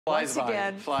Once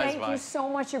again, Flies thank you so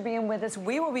much for being with us.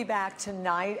 We will be back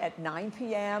tonight at 9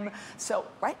 p.m. So,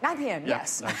 right, 9 p.m., Yeah,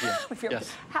 yes. 9 p.m.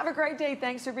 Yes. Have a great day.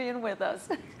 Thanks for being with us.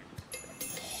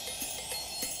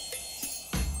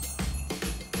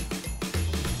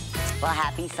 Well,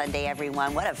 happy Sunday,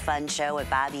 everyone. What a fun show with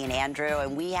Bobby and Andrew.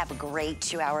 And we have a great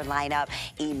 2-hour lineup.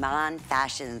 Iman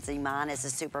Fashions. Iman is a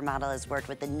supermodel, has worked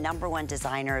with the #1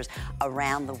 designers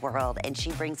around the world. And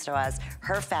she brings to us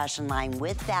her fashion line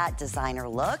with that designer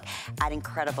look at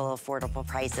incredible, affordable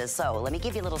prices. So let me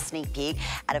give you a little sneak peek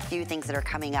at a few things that are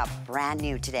coming up brand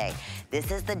new today. This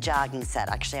is the jogging set.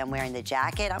 Actually, I'm wearing the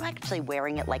jacket. I'm actually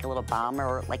wearing it like a little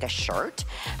bomber, like a shirt.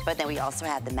 But then we also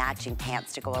have the matching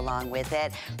pants to go along with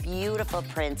it. Beautiful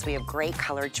prints. We have great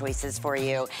color choices for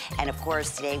you. And of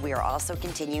course, today we are also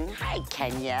continuing, hi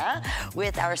Kenya,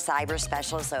 with our cyber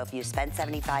special. So if you spend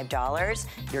 $75,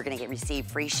 you're gonna receive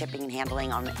free shipping and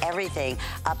handling on everything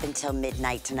up until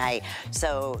midnight tonight.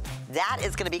 So that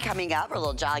is gonna be coming up, our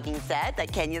little jogging set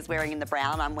that Kenya's wearing in the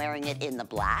brown. I'm wearing it in the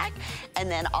black.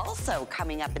 And then also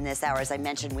coming up in this hour, as I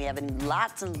mentioned, we have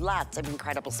lots and lots of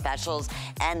incredible specials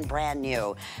and brand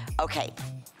new. Okay.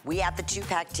 We have the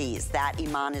 2-pack tees that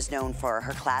Iman is known for,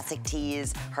 her classic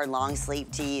tees, her long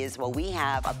sleeve tees. Well, we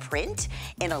have a print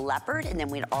in a leopard, and then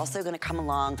we're also gonna come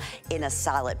along in a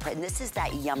solid print. And this is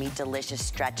that yummy, delicious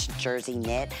stretch jersey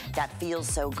knit that feels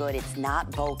so good. It's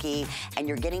not bulky, and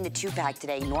you're getting the 2-pack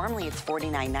today. Normally it's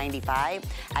 $49.95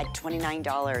 at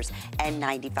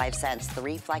 $29.95.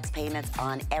 3 flex payments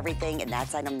on everything, and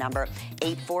that's item number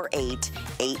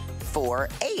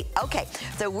 848848. Okay,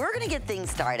 so we're gonna get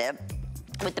things started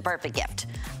with the perfect gift.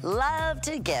 Love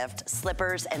to gift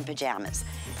slippers and pajamas.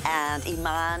 And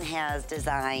Iman has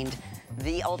designed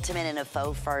the ultimate in a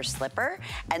faux fur slipper.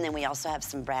 And then we also have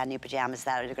some brand new pajamas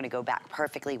that are gonna go back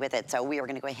perfectly with it. So we are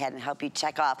gonna go ahead and help you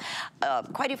check off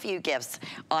quite a few gifts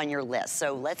on your list.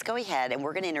 So let's go ahead and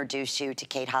we're gonna introduce you to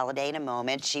Kate Holiday in a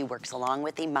moment. She works along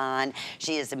with Iman.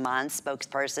 She is Iman's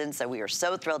spokesperson, so we are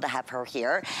so thrilled to have her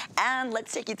here. And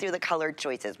let's take you through the color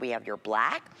choices. We have your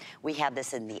black. We have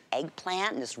this in the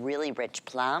eggplant, and this really rich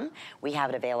plum. We have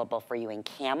it available for you in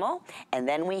camel. And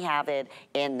then we have it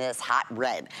in this hot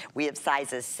red. We have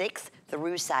sizes 6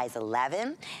 through size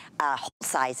 11, whole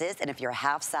sizes, and if you're a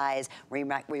half size, we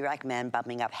recommend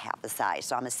bumping up half the size.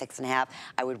 So I'm a 6.5,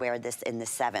 I would wear this in the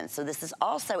 7. So this is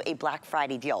also a Black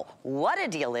Friday deal. What a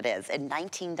deal it is, at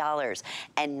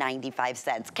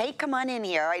 $19.95. Kate, come on in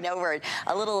here. I know we're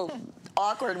a little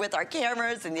awkward with our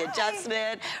cameras and the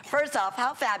adjustment. First off,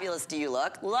 how fabulous do you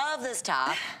look? Love this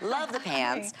top, love the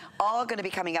pants. All gonna be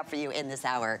coming up for you in this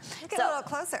hour. Get a little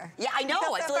closer. Yeah, I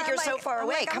know, I feel like you're so far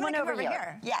away. Come on over here.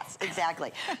 Here. Yes,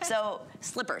 exactly. So,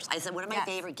 slippers. I said one of my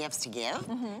favorite gifts to give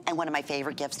and one of my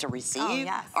favorite gifts to receive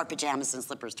are pajamas and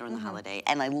slippers during the holiday.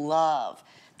 And I love,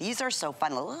 these are so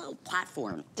fun, a little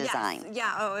platform design. Yes.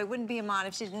 Yeah, oh, it wouldn't be Iman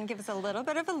if she didn't give us a little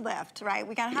bit of a lift, right?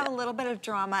 We gotta have a little bit of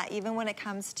drama even when it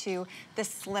comes to the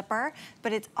slipper,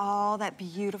 but it's all that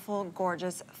beautiful,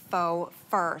 gorgeous faux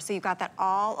fur. So you've got that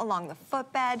all along the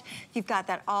footbed, you've got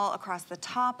that all across the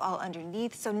top, all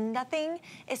underneath, so nothing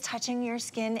is touching your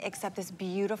skin except this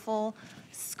beautiful,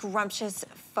 scrumptious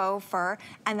faux fur.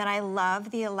 And then I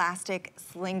love the elastic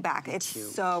sling back.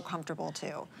 It's so comfortable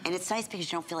too. And it's nice because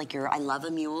you don't feel like I love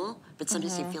a mule, but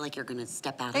sometimes you feel like you're gonna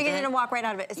step out of it. You're gonna walk right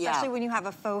out of it, especially when you have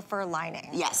a faux fur lining.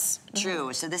 Yes,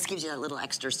 true. So this gives you that little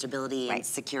extra stability and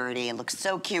security. It looks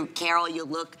so cute. Carol, you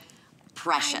look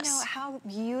precious. I know, how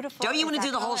beautiful. Don't you want to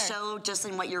do the whole show just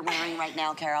in what you're wearing right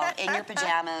now, Carol? In your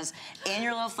pajamas, in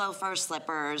your little faux fur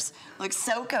slippers. Looks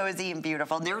so cozy and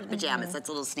beautiful. They're pajamas, that's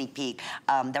a little sneak peek.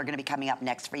 They're gonna be coming up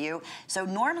next for you. So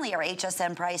normally our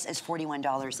HSN price is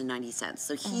 $41.90.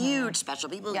 So huge special.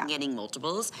 People are getting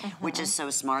multiples, which is so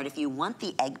smart. If you want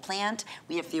the eggplant,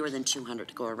 we have fewer than 200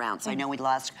 to go around. So I know we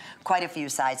lost quite a few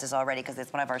sizes already because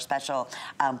it's one of our special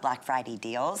Black Friday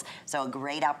deals. So a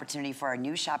great opportunity for our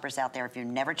new shoppers out there. If you've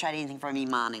never tried anything from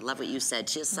Iman, I love what you said.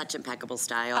 She has such impeccable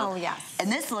style. Oh, yes.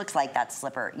 And this looks like that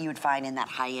slipper you would find in that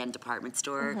high-end department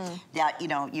store that, you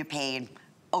know, you paid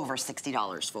over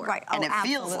 $60 for. Right. And oh, it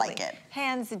absolutely. feels like it.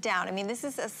 Hands down. I mean, this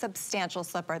is a substantial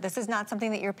slipper. This is not something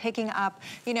that you're picking up,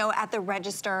 you know, at the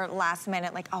register last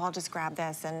minute, like, oh, I'll just grab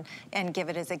this and give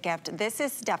it as a gift. This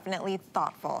is definitely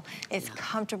thoughtful. It's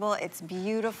comfortable. It's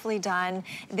beautifully done.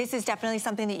 This is definitely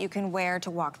something that you can wear to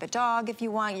walk the dog if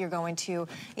you want. You're going to,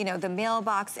 you know, the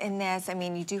mailbox in this. I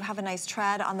mean, you do have a nice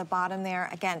tread on the bottom there.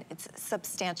 Again, it's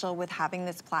substantial with having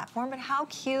this platform, but how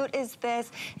cute is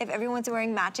this if everyone's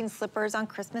wearing matching slippers on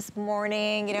Christmas Christmas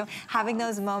morning, you know, having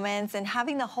those moments and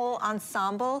having the whole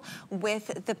ensemble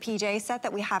with the PJ set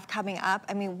that we have coming up.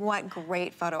 I mean, what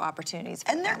great photo opportunities for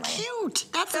And they're family. cute.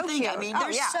 That's So the thing. cute. I mean,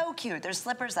 they're so cute. They're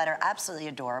slippers that are absolutely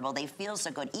adorable. They feel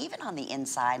so good, even on the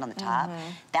inside, on the top.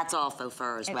 That's all faux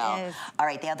fur as well. Is. All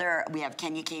right, the other, we have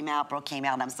Kenya came out, Brooke came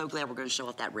out, and I'm so glad we're going to show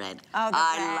off that red. Oh, the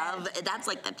I red. love, that's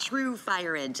like the true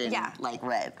fire engine, like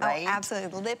red, right? Oh,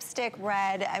 absolutely. Lipstick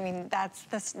red. I mean, that's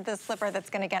the slipper that's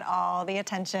going to get all the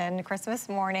attention Christmas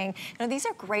morning. You know, these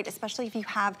are great, especially if you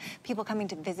have people coming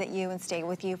to visit you and stay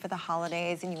with you for the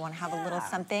holidays and you want to have a little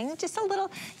something, just a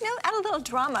little, you know, add a little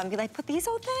drama and be like, put these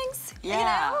old things, you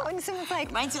know? And someone's like,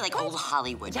 reminds me like old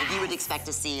Hollywood. Like you would expect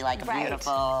to see like a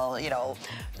beautiful, you know,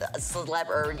 celeb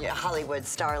or Hollywood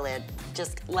starlet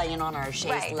just laying on our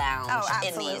chaise lounge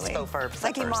in these faux fur slippers.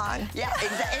 Like Iman. Yeah,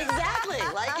 exactly,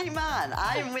 like Iman.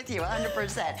 I'm with you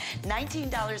 100%.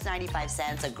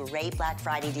 $19.95, a great Black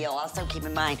Friday deal. Also keep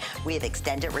in mind, we have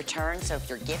extended returns, so if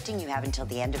you're gifting, you have until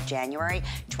the end of January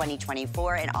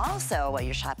 2024. And also, while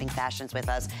you're shopping fashions with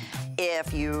us,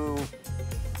 if you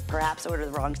perhaps order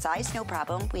the wrong size, no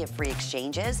problem. We have free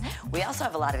exchanges. We also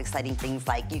have a lot of exciting things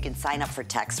like you can sign up for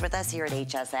text with us here at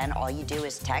HSN. All you do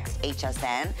is text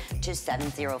HSN to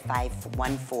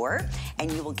 70514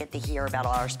 and you will get to hear about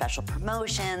all our special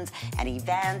promotions and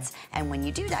events. And when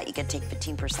you do that, you get to take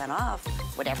 15% off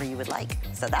whatever you would like.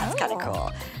 So that's kind of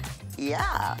cool.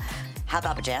 Yeah. How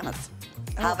about pajamas?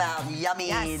 How about yummy,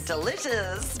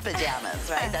 delicious pajamas,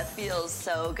 right? That feels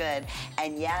so good.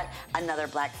 And yet another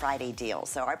Black Friday deal.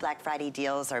 So our Black Friday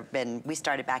deals we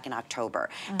started back in October.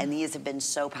 And these have been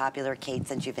so popular, Kate,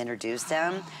 since you've introduced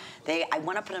them. I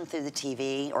want to put them through the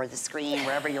TV or the screen,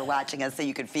 wherever you're watching us, so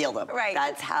you can feel them. Right.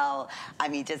 That's how, I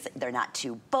mean, they're not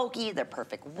too bulky, they're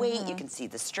perfect weight, you can see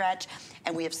the stretch,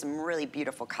 and we have some really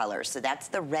beautiful colors. So that's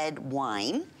the red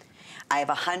wine. I have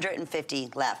 150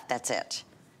 left, that's it,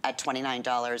 at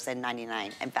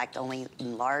 $29.99. In fact, only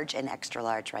large and extra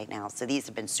large right now. So these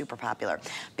have been super popular.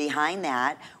 Behind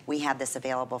that, we have this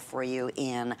available for you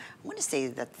in, I want to say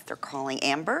that they're calling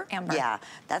amber. Amber. Yeah,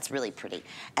 that's really pretty.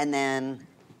 And then,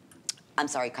 I'm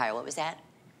sorry, Kyle, what was that?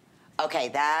 Okay,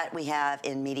 that we have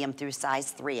in medium through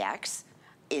size 3X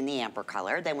in the amber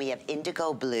color. Then we have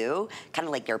indigo blue, kind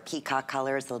of like your peacock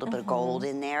colors, a little bit of gold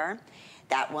in there.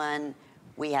 That one,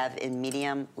 we have in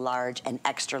medium, large, and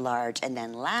extra large. And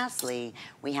then lastly,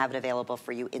 we have it available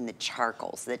for you in the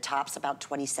charcoal. So the top's about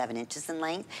 27 inches in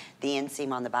length. The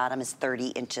inseam on the bottom is 30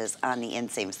 inches on the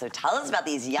inseam. So tell us about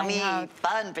these yummy,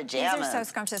 fun pajamas. These are so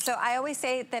scrumptious. So I always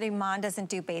say that Iman doesn't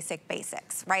do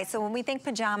basics, right? So when we think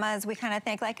pajamas, we kind of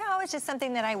think like, oh, it's just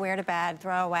something that I wear to bed,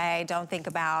 throw away, don't think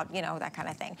about, you know, that kind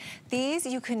of thing. These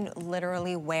you can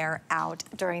literally wear out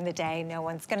during the day. No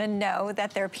one's gonna know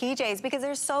that they're PJs because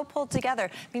they're so pulled together.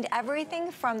 I mean, everything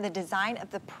from the design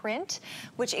of the print,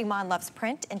 which Iman loves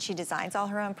print, and she designs all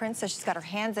her own prints, so she's got her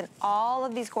hands in all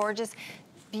of these gorgeous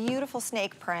beautiful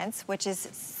snake prints, which is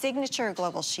signature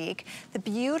Global Chic. The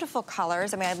beautiful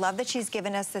colors. I mean, I love that she's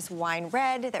given us this wine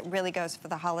red that really goes for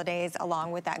the holidays,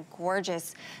 along with that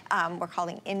gorgeous, we're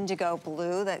calling indigo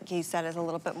blue that you said is a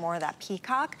little bit more of that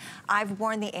peacock. I've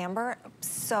worn the amber,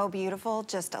 so beautiful.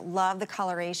 Just love the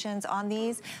colorations on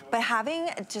these. But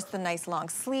having just the nice long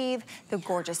sleeve, the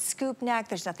gorgeous scoop neck,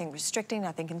 there's nothing restricting,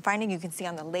 nothing confining. You can see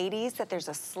on the ladies that there's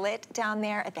a slit down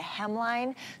there at the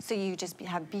hemline, so you just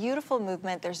have beautiful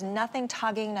movement. There's nothing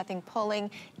tugging, nothing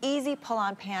pulling, easy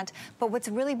pull-on pant. But what's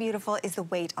really beautiful is the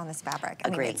weight on this fabric.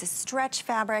 I mean, it's a stretch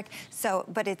fabric, so,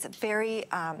 but it's very,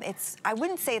 I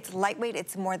wouldn't say it's lightweight,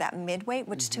 it's more that mid-weight,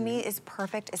 which to me is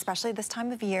perfect, especially this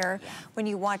time of year when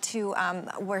you want to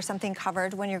wear something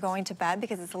covered when you're going to bed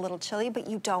because it's a little chilly, but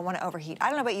you don't want to overheat. I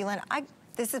don't know about you, Lynn.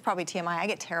 This is probably TMI, I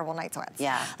get terrible night sweats.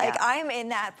 Yeah. Like I'm in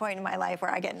that point in my life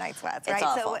where I get night sweats, right?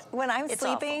 Awful. So when I'm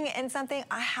sleeping in something,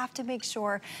 I have to make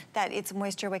sure that it's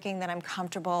moisture wicking, that I'm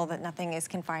comfortable, that nothing is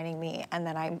confining me, and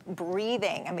that I'm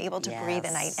breathing. I'm able to breathe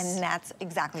at night, and that's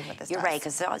exactly what this does. You're right,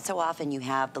 because so often you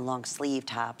have the long sleeve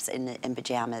tops in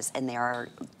pajamas, and they are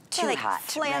too like hot,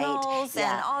 flannels right?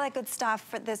 and all that good stuff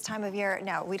for this time of year.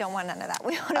 No, we don't want none of that.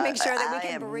 We want to make sure that we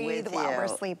can breathe while we're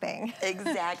sleeping.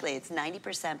 Exactly. It's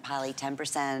 90% poly, 10%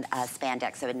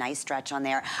 spandex, so a nice stretch on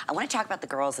there. I want to talk about the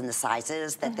girls and the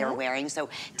sizes that they're wearing. So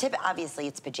obviously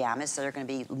it's pajamas, so they're going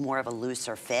to be more of a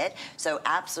looser fit. So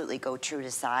absolutely go true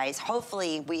to size.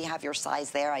 Hopefully we have your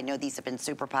size there. I know these have been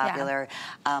super popular.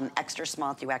 Extra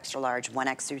small through extra large,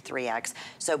 1X through 3X.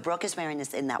 So Brooke is wearing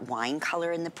this in that wine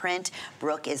color in the print.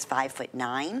 Brooke is is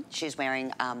 5'9". She's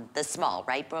wearing the small,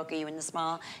 right, Brooke? Are you in the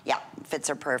small? Yeah, fits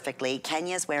her perfectly.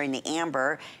 Kenya's wearing the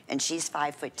amber, and she's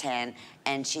 5'10",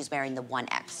 and she's wearing the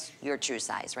 1X, your true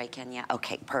size, right, Kenya?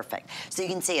 Okay, perfect. So you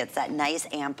can see it's that nice,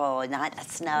 ample, not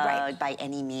snug by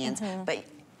any means, but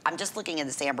I'm just looking at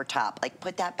this amber top. Like,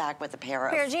 put that back with a pair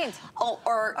of jeans. Oh,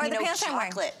 or you the know, pants I'm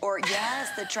wearing. chocolate. Or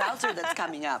yes, the trouser that's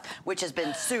coming up, which has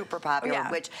been super popular.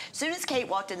 Yeah. Which, as soon as Kate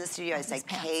walked in the studio, I said,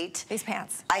 Kate, these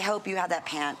pants. I hope you have that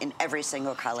pant in every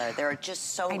single color. They're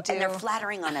just so, and they're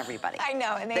flattering on everybody. I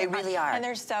know, and they really are. And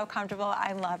they're so comfortable.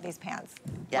 I love these pants.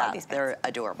 Yeah, love these pants. they're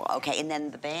adorable. Okay, and then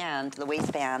the band, the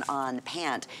waistband on the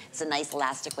pant, it's a nice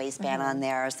elastic waistband on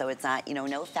there, so it's not, you know,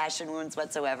 no fashion wounds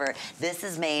whatsoever. This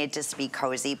is made just to be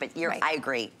cozy, but I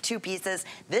agree. 2 pieces.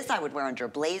 This I would wear under a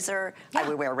blazer. I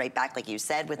would wear right back, like you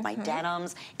said, with my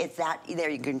denims. It's that, there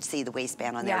you can see the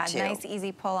waistband on there too. Yeah, nice,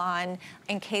 easy pull on,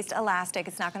 encased elastic.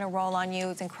 It's not gonna roll on you.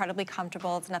 It's incredibly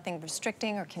comfortable. It's nothing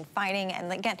restricting or confining.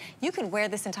 And again, you can wear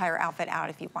this entire outfit out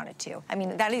if you wanted to. I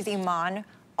mean, that is Iman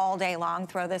all day long.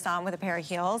 Throw this on with a pair of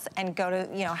heels and go to,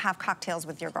 you know, have cocktails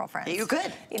with your girlfriends. You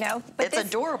could. You know? But it's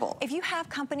adorable. If you have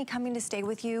company coming to stay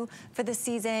with you for the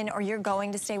season, or you're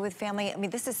going to stay with family, I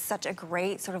mean, this is such a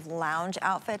great sort of lounge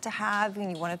outfit to have.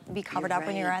 You want to be covered up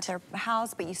when you're at their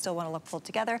house, but you still want to look pulled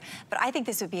together. But I think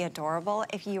this would be adorable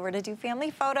if you were to do family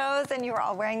photos and you were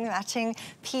all wearing matching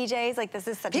PJs. Like, this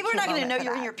is such a cute People are not going to know moment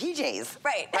you're in your PJs.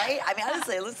 Right. Right? I mean,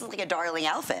 honestly, this is like a darling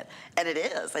outfit. And it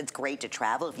is. It's great to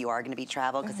travel if you are going to be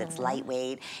travel, because it's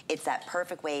lightweight. It's that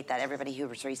perfect weight that everybody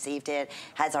who's received it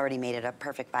has already made it a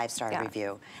perfect 5-star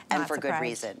review. And for good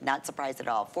reason. Not surprised at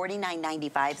all.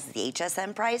 $49.95 is the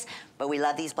HSN price, but we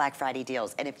love these Black Friday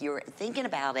deals. And if you're thinking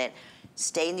about it,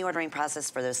 stay in the ordering process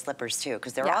for those slippers too,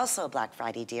 because they're also a Black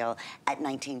Friday deal at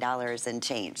 $19 and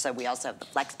change. So we also have the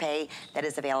Flex Pay that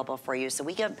is available for you. So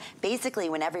we can basically,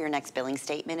 whenever your next billing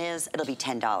statement is, it'll be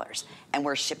 $10. And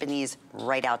we're shipping these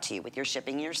right out to you with your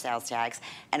shipping and your sales tax.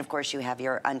 And of course you have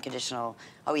your unconditional,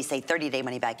 always say 30-day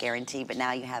money back guarantee, but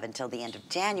now you have until the end of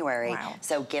January. Wow.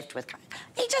 So gift with,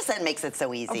 HSN makes it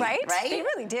so easy. Right? Right? They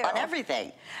really do. On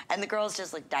everything. And the girls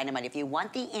just look dynamite. If you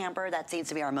want the amber, that seems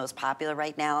to be our most popular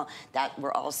right now. That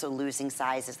we're also losing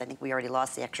sizes. I think we already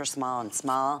lost the extra small and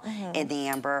small in the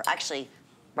amber. Actually,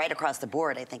 right across the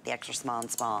board, I think the extra small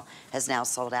and small has now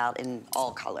sold out in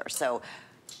all colors. So,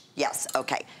 yes,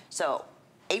 okay. So,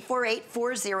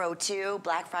 848-402,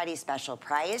 Black Friday special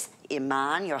price.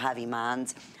 Iman, you'll have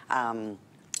Iman's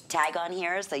tag on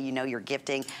here, so you know you're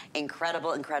gifting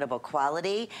incredible, incredible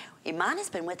quality. Iman has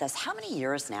been with us how many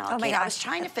years now? Oh my gosh. I was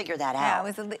trying to figure that out. Yeah,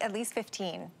 it was at least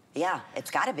 15. Yeah,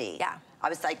 it's got to be. Yeah. I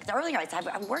was like, earlier I said,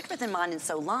 I've worked with Iman in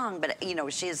so long, but you know,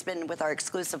 she has been with our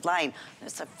exclusive line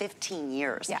for 15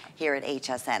 years here at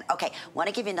HSN. Okay, want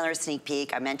to give you another sneak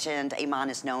peek. I mentioned Iman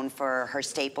is known for her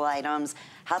staple items.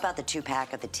 How about the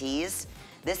 2-pack of the tees?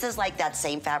 This is like that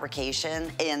same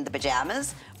fabrication in the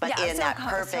pajamas, but in that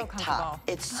perfect top.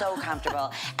 It's so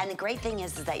comfortable. And the great thing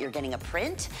is that you're getting a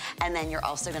print, and then you're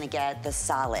also gonna get the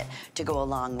solid to go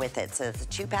along with it. So it's a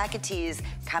 2-pack of tees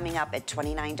coming up at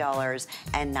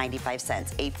 $29.95.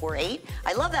 848,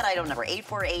 I love that item number,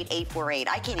 848-848.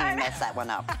 I can't even mess that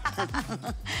one up.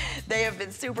 They have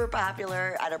been super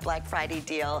popular at our Black Friday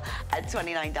deal at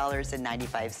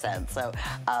 $29.95. So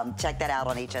check that out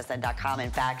on hsn.com.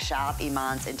 In fact, shop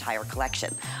Iman's entire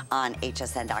collection on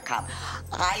hsn.com.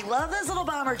 I love this little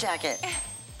bomber jacket.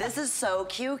 This is so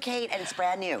cute, Kate, and it's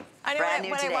brand new. I know, brand new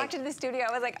when today. I walked into the studio,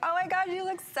 I was like, oh my God, you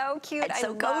look so cute. It's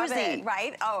so love cozy. it,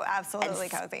 right? Oh, absolutely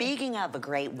and cozy. Speaking of a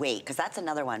great weight, because that's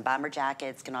another one. Bomber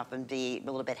jackets can often be a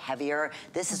little bit heavier.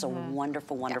 This is a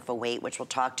wonderful, wonderful weight, which we'll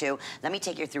talk to. Let me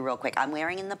take you through real quick. I'm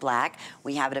wearing in the black.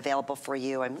 We have it available for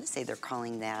you. I'm going to say they're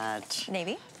calling that...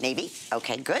 Navy. Navy?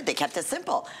 Okay, good. They kept it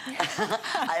simple.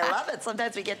 I love it.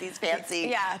 Sometimes we get these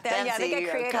fancy, they get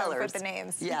creative colors. with the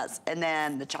names. Yes, and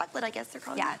then the chocolate, I guess they're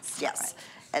calling it? Yes. Right.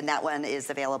 And that one is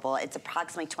available. It's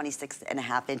approximately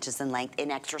 26.5 inches in length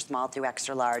in extra small through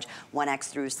extra large, 1X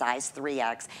through size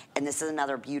 3X. And this is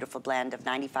another beautiful blend of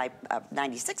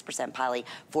 96% poly,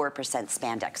 4%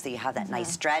 spandex. So you have that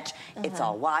nice stretch. It's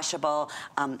all washable.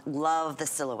 Love the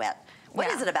silhouette. What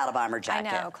is it about a bomber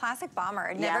jacket? I know, classic bomber.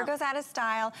 It never goes out of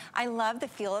style. I love the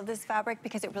feel of this fabric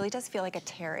because it really does feel like a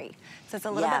terry. So it's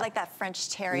a little bit like that French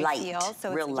terry feel.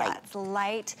 So real it's, light. It's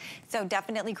light. So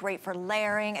definitely great for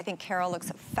layering. I think Carol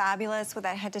looks fabulous with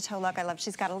that head to toe look. I love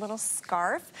she's got a little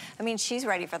scarf. I mean, she's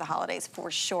ready for the holidays for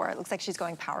sure. It looks like she's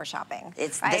going power shopping.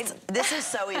 It's right? this is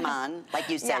so Iman, like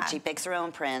you said. She picks her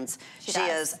own prints. She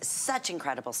does. has such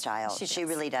incredible style. She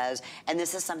really does. And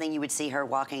this is something you would see her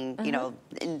walking, you know,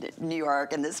 in New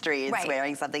York in the streets Right.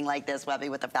 wearing something like this, maybe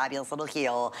with a fabulous little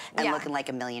heel and looking like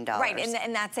 $1 million. Right,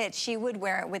 and that's it. She would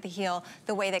wear it with the heel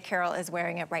the way that Carol is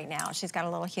wearing it right now. She's got a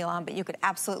little heel on, but you could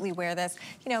absolutely wear this,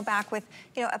 you know, back with,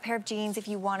 you know, a pair of jeans if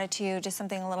you wanted to, just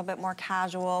something a little bit more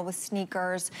casual with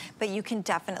sneakers, but you can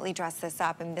definitely dress this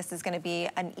up, and this is gonna be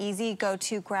an easy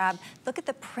go-to grab. Look at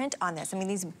the print on this. I mean,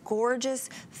 these gorgeous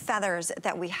feathers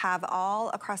that we have all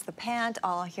across the pant,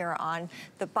 all here on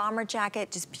the bomber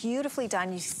jacket, just beautifully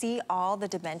done. You see all the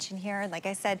dimension here. Like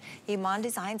I said, Iman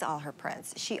designs all her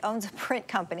prints. She owns a print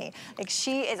company. Like,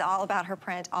 she is all about her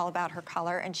print, all about her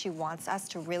color, and she wants us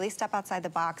to really step outside the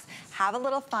box, have a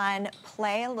little fun,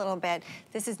 play a little bit.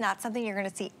 This is not something you're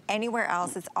gonna see anywhere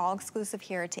else. It's all exclusive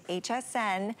here to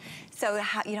HSN. So,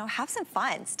 you know, have some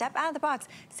fun. Step out of the box.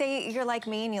 Say you're like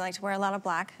me and you like to wear a lot of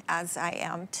black, as I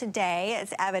am today.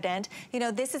 It's evident. You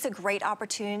know, this is a great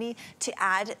opportunity to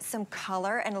add some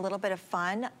color and a little bit of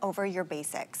fun over your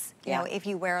basics. You know, if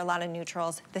you wear a lot of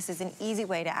neutrals, this is an easy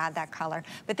way to add that color.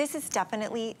 But this is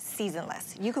definitely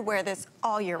seasonless. You could wear this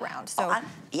all year round. So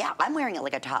I'm wearing it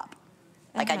like a top.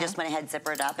 Like, I just went ahead and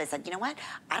zippered it up. I said, you know what?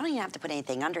 I don't even have to put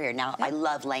anything under here. Now, I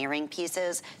love layering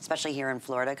pieces, especially here in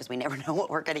Florida, because we never know what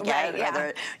we're gonna get.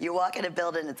 Whether you walk in a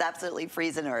building, it's absolutely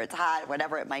freezing or it's hot,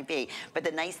 whatever it might be. But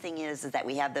the nice thing is that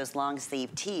we have those long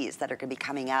sleeve tees that are gonna be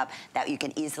coming up that you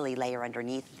can easily layer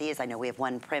underneath these. I know we have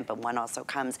one print, but one also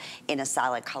comes in a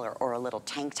solid color or a little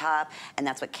tank top. And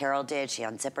that's what Carol did. She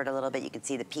unzippered a little bit. You can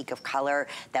see the peak of color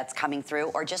that's coming through,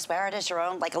 or just wear it as your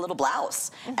own, like a little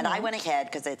blouse. And I went ahead,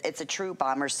 because it's a true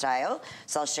bomber style.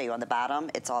 So I'll show you on the bottom.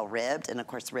 It's all ribbed, and of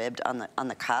course ribbed on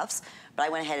the cuffs. But I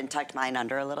went ahead and tucked mine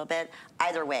under a little bit.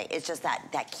 Either way, it's just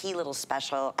that key little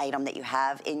special item that you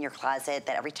have in your closet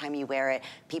that every time you wear it,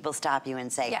 people stop you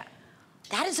and say,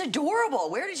 that is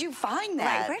adorable. Where did you find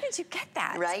that? Right, where did you get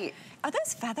that? Right. Are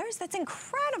those feathers? That's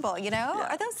incredible, you know?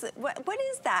 Are those, what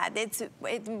is that? It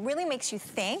really makes you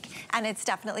think, and it's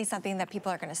definitely something that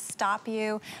people are gonna stop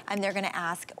you, and they're gonna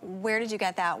ask, where did you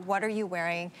get that? What are you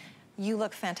wearing? You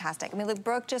look fantastic. I mean, look,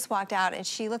 Brooke just walked out and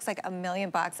she looks like $1 million.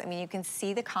 I mean, you can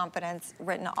see the confidence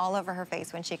written all over her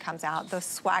face when she comes out, the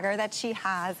swagger that she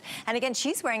has. And again,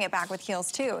 she's wearing it back with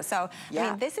heels too. So, I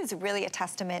mean, this is really a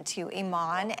testament to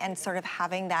Iman and sort of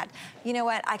having that, you know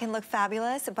what, I can look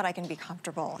fabulous, but I can be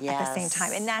comfortable at the same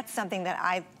time. And that's something that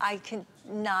I can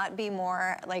not be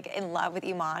more like in love with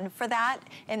Iman for that,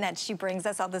 in that she brings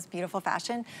us all this beautiful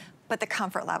fashion. But the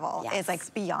comfort level is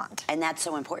like beyond. And that's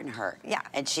so important to her.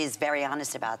 And she's very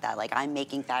honest about that. Like, I'm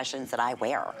making fashions that I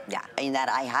wear. And that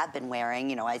I have been wearing.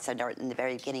 You know, I said in the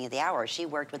very beginning of the hour, she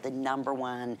worked with the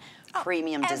 #1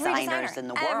 premium designers in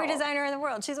the world. Every designer in the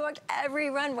world. She's walked every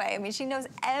runway. I mean, she knows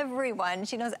everyone.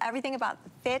 She knows everything about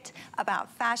fit, about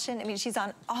fashion. I mean, she's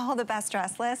on all the best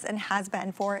dress lists and has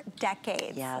been for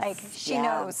decades. Like, she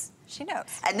knows. She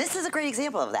knows. And this is a great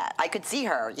example of that. I could see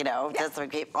her, you know, just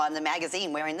on the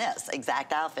magazine wearing this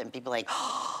exact outfit. And people are like,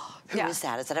 oh, who is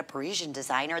that? Is that a Parisian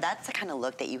designer? That's the kind of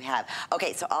look that you have.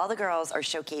 Okay, so all the girls are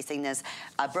showcasing this.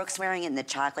 Brooke's wearing it in the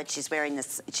chocolate. She's wearing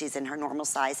this, she's in her normal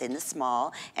size in the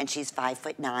small, and she's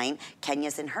 5'9".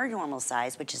 Kenya's in her normal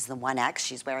size, which is the 1X.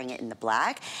 She's wearing it in the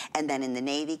black. And then in the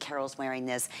navy, Carol's wearing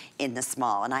this in the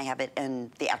small. And I have it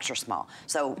in the extra small.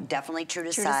 So definitely true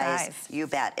to size. You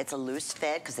bet. It's a loose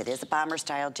fit, because it is a bomber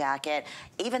style jacket.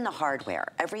 Even the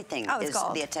hardware, everything is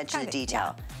gold. The attention to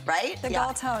detail, right? The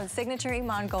gold tone, signature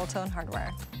Iman gold tone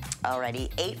hardware.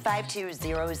 Alrighty,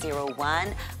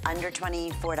 852001, under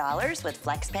 $24 with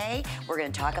FlexPay. We're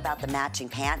gonna talk about the matching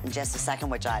pant in just a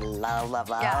second, which I love, love,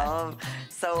 love.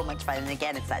 So much fun. And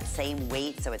again, it's that same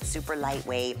weight, so it's super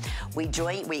lightweight.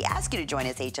 We ask you to join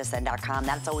us, hsn.com.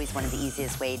 That's always one of the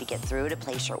easiest way to get through to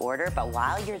place your order. But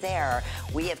while you're there,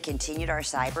 we have continued our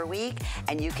Cyber Week,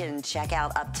 and you can check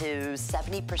out up to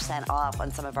 70% off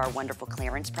on some of our wonderful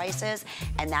clearance prices.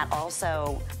 And that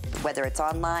also, whether it's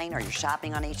online or you're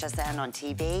shopping on HSN, on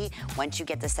TV, once you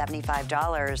get to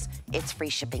 $75, it's free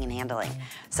shipping and handling.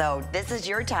 So this is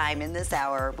your time in this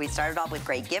hour. We started off with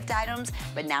great gift items,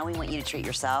 but now we want you to treat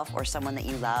yourself or someone that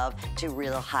you love to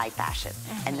real high fashion.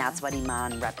 And that's what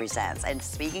Iman represents. And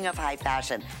speaking of high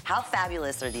fashion, how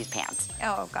fabulous are these pants?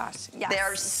 Oh gosh,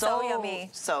 They're so yummy.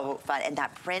 So fun. And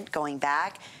that print going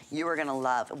back, you are gonna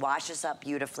love. It washes up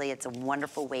beautifully. It's a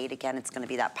wonderful weight. Again, it's gonna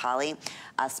be that poly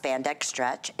spandex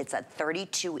stretch. It's a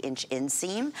 32-inch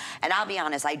inseam. And I'll be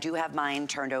honest, I do have mine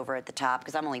turned over at the top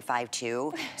because I'm only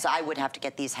 5'2", so I would have to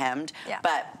get these hemmed.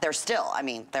 But they're still, I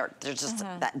mean, they're just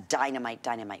that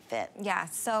dynamite fit. Yeah,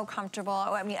 so comfortable.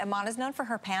 I mean, Iman is known for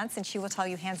her pants, and she will tell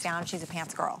you hands down she's a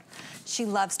pants girl. She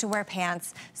loves to wear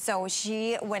pants, so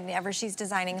whenever she's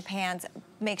designing pants,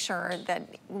 make sure that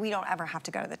we don't ever have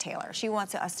to go to the tailor. She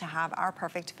wants us to have our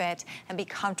perfect fit and be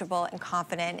comfortable and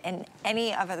confident in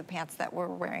any of the pants that we're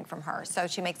wearing from her. So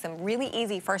she makes them really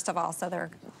easy, first of all, so they're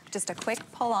just a quick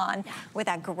pull on with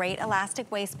that great elastic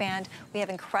waistband. We have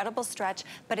incredible stretch,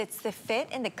 but it's the fit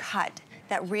and the cut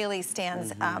that really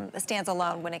stands stands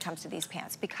alone when it comes to these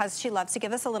pants, because she loves to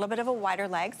give us a little bit of a wider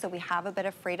leg, so we have a bit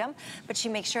of freedom, but she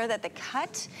makes sure that the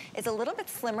cut is a little bit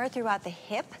slimmer throughout the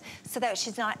hip so that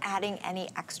she's not adding any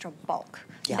extra bulk.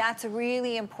 Yeah. That's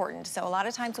really important. So a lot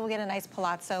of times we'll get a nice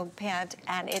palazzo pant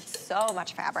and it's so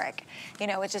much fabric. You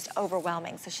know, it's just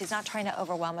overwhelming. So she's not trying to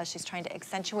overwhelm us. She's trying to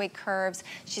accentuate curves.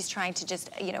 She's trying to just,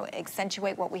 you know,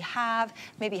 accentuate what we have,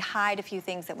 maybe hide a few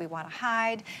things that we want to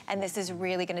hide. And this is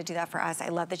really going to do that for us. I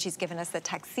love that she's given us the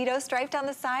tuxedo stripe down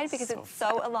the side because it's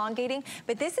so elongating.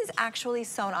 But this is actually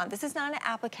sewn on. This is not an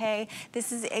applique.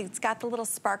 This is, it's got the little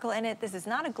sparkle in it. This is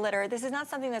not a glitter. This is not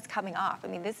something that's coming off. I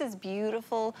mean, this is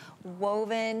beautiful,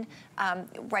 woven,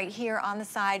 right here on the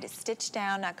side, stitched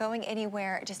down, not going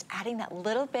anywhere, just adding that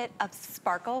little bit of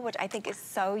sparkle, which I think is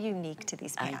so unique to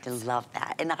these pants. I love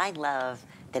that. And I love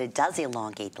that it does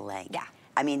elongate the leg. Yeah.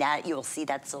 I mean, that you'll see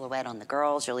that silhouette on the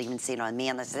girls. You'll even see it on me.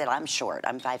 And as I said, I'm short.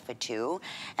 I'm 5'2",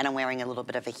 and I'm wearing a little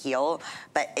bit of a heel.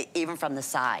 But even from the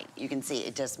side, you can see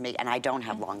it just and I don't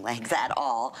have long legs at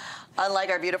all. Unlike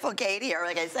our beautiful Kate here,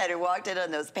 like I said, who walked in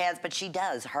on those pants. But she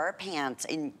does. Her pants,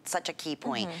 in such a key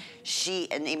point.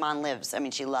 And Iman lives, I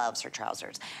mean, she loves her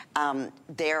trousers.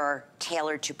 They're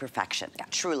tailored to perfection,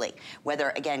 truly. Whether,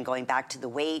 again, going back to the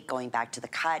weight, going back to the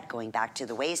cut, going back to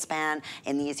the waistband.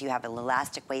 In these, you have an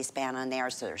elastic waistband on there,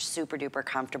 so they're super duper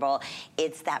comfortable.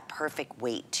 It's that perfect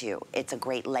weight too. It's a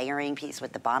great layering piece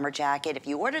with the bomber jacket. If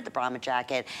you ordered the bomber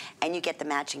jacket and you get the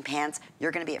matching pants,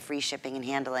 you're gonna be at free shipping and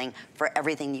handling for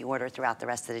everything you order throughout the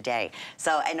rest of the day.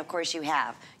 So, and of course you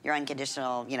have your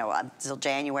unconditional, you know, until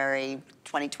January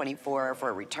 2024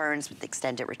 for returns, with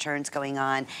extended returns going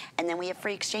on. And then we have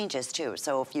free exchanges too.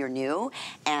 So if you're new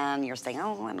and you're saying,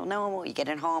 oh, I don't know, you get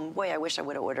it home, boy, I wish I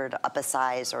would have ordered up a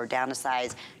size or down a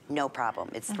size, no problem.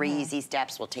 It's 3 easy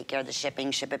steps. We'll take care of the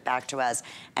shipping, ship it back to us,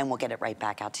 and we'll get it right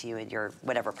back out to you in your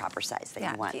whatever proper size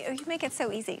that you want. You make it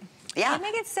so easy. Yeah. You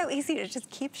make it so easy to just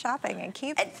keep shopping and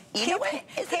keep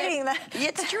hitting the...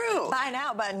 It's true. Buy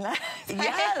now button.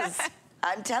 Yes.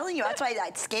 I'm telling you, that's why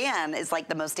that scan is like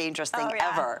the most dangerous thing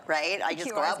ever, right? I just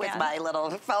go out with my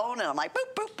little phone and I'm like,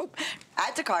 boop, boop, boop,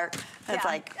 add to cart. It's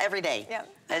like every day.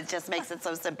 It just makes it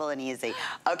so simple and easy.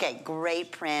 Okay,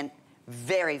 great print.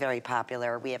 Very, very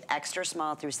popular. We have extra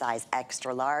small through size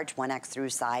extra large, 1X through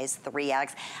size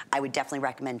 3X. I would definitely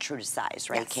recommend true to size,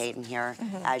 right, Kate, in here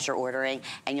as you're ordering.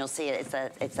 And you'll see it,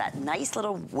 it's that nice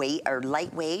little weight or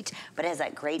lightweight, but it has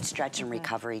that great stretch and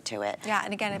recovery to it. Yeah,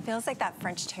 and again, it feels like that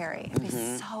French terry. It'd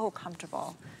be so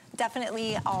comfortable.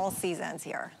 Definitely all seasons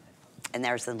here. And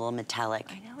there's the little metallic.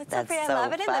 I know, it's so pretty. I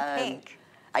love it in the pink.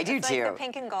 I do too. Like the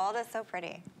pink and gold is so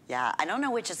pretty. Yeah, I don't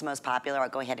know which is most popular. I'll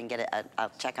go ahead and get it.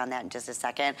 I'll check on that in just a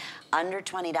second. Under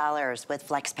 $20 with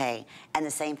FlexPay, and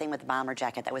the same thing with the bomber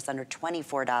jacket. That was under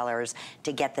 $24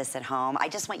 to get this at home. I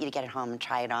just want you to get it home and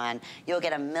try it on. You'll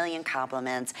get a million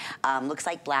compliments. Looks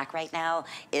like black right now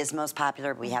is most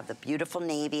popular. We have the beautiful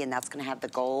navy, and that's going to have the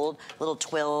gold little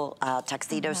twill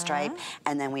tuxedo stripe,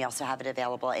 and then we also have it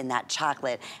available in that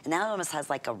chocolate, and that almost has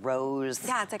like a rose.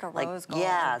 Yeah, it's like a rose gold.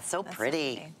 Yeah, so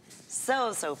pretty.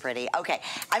 So, so pretty. Okay.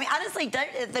 I mean, honestly,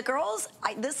 the girls,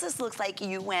 this looks like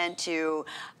you went to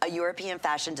a European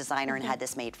fashion designer and had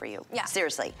this made for you. Yeah.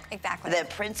 Seriously. Exactly. The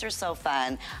prints are so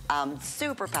fun.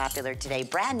 Super popular today.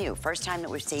 Brand new. First time that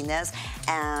we've seen this.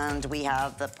 And we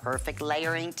have the perfect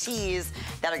layering tees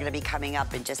that are going to be coming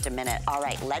up in just a minute. All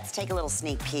right, let's take a little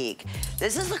sneak peek.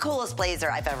 This is the coolest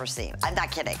blazer I've ever seen. I'm not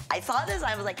kidding. I saw this,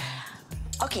 I was like,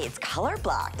 okay, it's color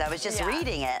blocked. I was just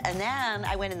reading it. And then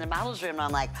I went in the model's room and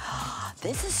I'm like, oh,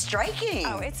 this is striking.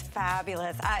 Oh, it's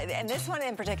fabulous. And this one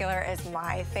in particular is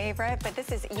my favorite, but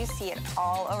this is, you see it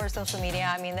all over social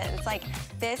media. I mean, it's like,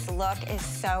 this look is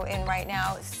so in right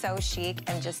now, so chic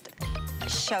and just a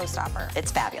showstopper.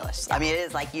 It's fabulous. I mean, it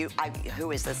is like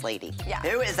who is this lady? Yeah.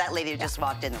 Who is that lady who just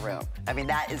walked in the room? I mean,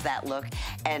 that is that look.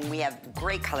 And we have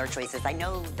great color choices. I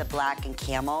know the black and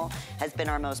camel has been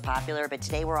our most popular, but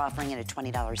today we're offering it a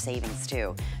 $20 savings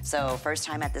too. So first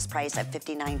time at this price at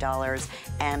 $59.95,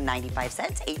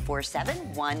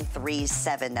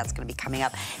 847-137. That's gonna be coming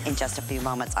up in just a few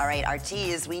moments. All right, our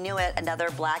tees, we knew it, another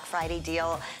Black Friday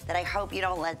deal that I hope you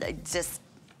don't let just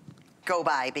go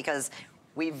by, because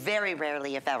we very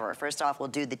rarely, if ever, first off, we'll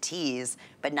do the tees,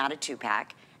 but not a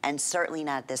 2-pack. And certainly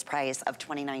not at this price of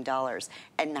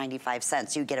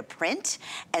 $29.95. You get a print,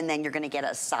 and then you're gonna get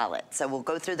a solid. So we'll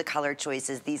go through the color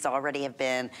choices. These already have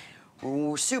been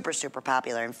Ooh, super, super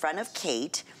popular. In front of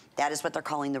Kate, that is what they're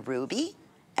calling the ruby.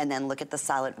 And then look at the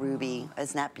solid ruby.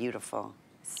 Isn't that beautiful?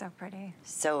 So pretty.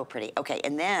 So pretty. Okay,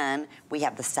 and then we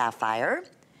have the sapphire.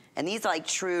 And these are like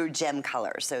true gem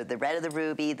colors. So the red of the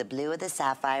ruby, the blue of the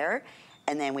sapphire.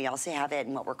 And then we also have it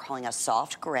in what we're calling a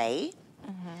soft gray.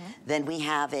 Then we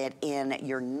have it in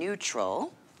your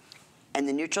neutral. And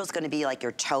the neutral is going to be like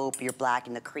your taupe, your black,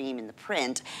 and the cream and the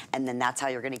print. And then that's how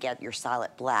you're going to get your solid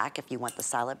black if you want the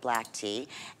solid black tee.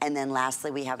 And then lastly,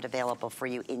 we have it available for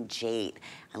you in jade.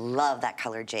 I love that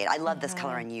color jade. I love this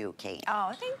color on you, Kate.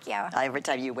 Oh, thank you. Every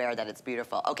time you wear that, it's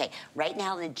beautiful. Okay, right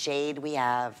now in the jade, we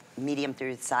have medium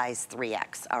through size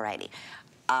 3X. Alrighty.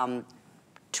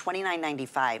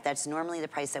 $29.95. That's normally the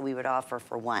price that we would offer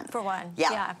for one. For one,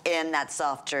 yeah. In that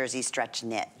soft jersey stretch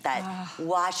knit that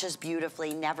washes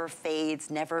beautifully, never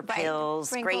fades, never pills,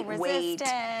 Wrinkle great weight.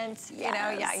 resistant. You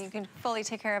know, yeah, you can fully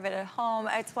take care of it at home.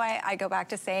 It's why I go back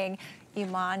to saying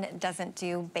Iman doesn't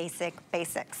do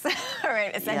basics,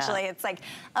 right? Essentially, it's like,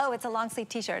 oh, it's a long sleeve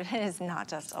t-shirt. It is not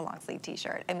just a long sleeve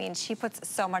t-shirt. I mean, she puts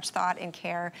so much thought and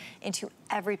care into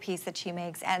every piece that she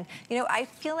makes. And, you know, I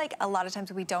feel like a lot of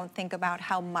times we don't think about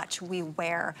how much we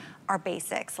wear our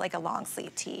basics, like a long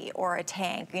sleeve tee or a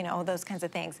tank, you know, those kinds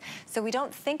of things. So we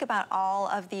don't think about all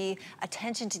of the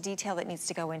attention to detail that needs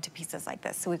to go into pieces like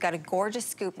this. So we've got a gorgeous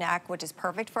scoop neck, which is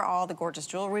perfect for all the gorgeous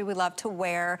jewelry we love to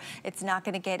wear. It's not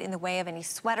gonna get in the way of any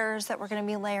sweaters that we're gonna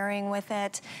be layering with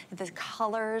it. The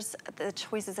colors, the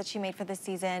choices that she made for this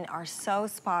season are so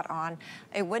spot on.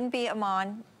 It wouldn't be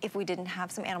Iman if we didn't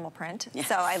have some animal print. Yes.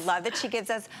 So I love that she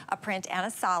gives us a print and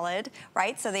a solid,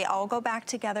 right? So they all go back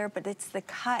together, but it's the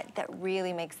cut that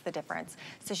really makes the difference.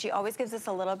 So she always gives us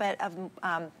a little bit of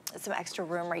some extra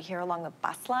room right here along the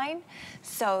bust line.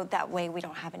 So that way we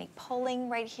don't have any pulling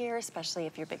right here, especially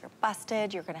if you're bigger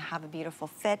busted, you're gonna have a beautiful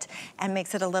fit and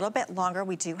makes it a little bit longer.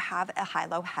 We do have a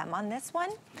high-low hem on this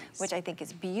one, which I think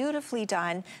is beautifully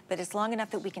done, but it's long enough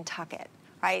that we can tuck it.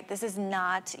 Right? This is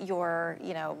not your,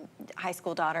 you know, high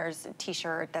school daughter's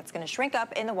t-shirt that's gonna shrink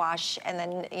up in the wash and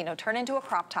then, you know, turn into a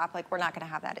crop top. Like, we're not gonna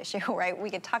have that issue, right? We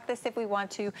can tuck this if we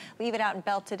want to, leave it out and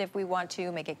belt it if we want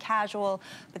to, make it casual,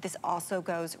 but this also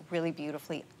goes really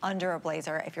beautifully under a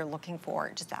blazer if you're looking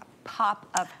for just that pop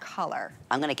of color.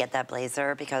 I'm gonna get that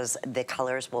blazer because the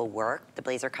colors will work. The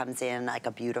blazer comes in like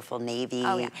a beautiful navy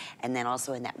and then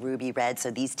also in that ruby red.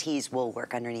 So these tees will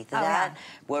work underneath of that.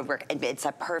 Will work. It's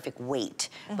a perfect weight.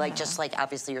 Like just like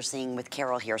obviously you're seeing with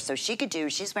Carol here. So she could do,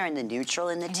 she's wearing the neutral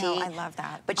in the tee. I love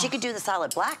that. But she could do the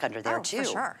solid black under there too. For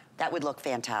sure. That would look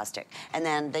fantastic. And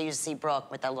then there you see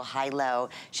Brooke with that little high-low.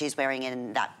 She's wearing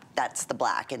in that's the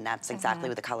black, and that's exactly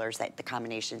with the colors, the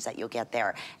combinations that you'll get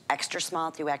there. Extra small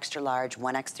through extra large,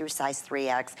 1X through size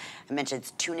 3X. I mentioned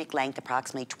it's tunic length,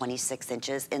 approximately 26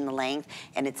 inches in the length,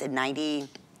 and it's in 93%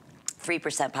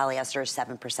 polyester,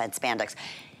 7% spandex.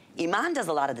 Iman does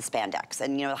a lot of the spandex,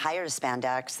 and you know, the higher the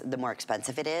spandex, the more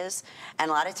expensive it is. And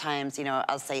a lot of times, you know,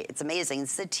 I'll say it's amazing.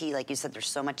 It's a tee, like you said, there's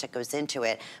so much that goes into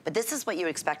it. But this is what you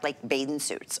expect, like bathing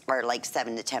suits are like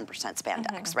 7 to 10%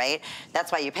 spandex, right?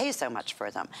 That's why you pay so much for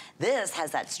them. This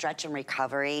has that stretch and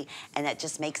recovery, and that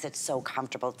just makes it so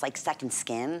comfortable. It's like second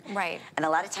skin. Right. And a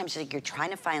lot of times you're trying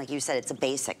to find, like you said, it's a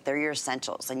basic. They're your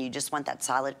essentials, and you just want that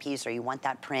solid piece, or you want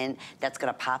that print that's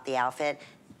gonna pop the outfit.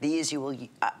 These you will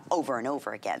over and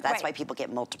over again. That's why people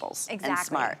get multiples. Exactly. And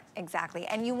smart. Exactly.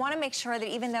 And you want to make sure that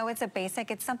even though it's a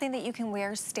basic, it's something that you can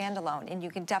wear standalone, and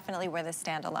you can definitely wear this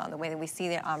standalone the way that we see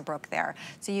it on Brooke there.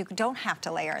 So you don't have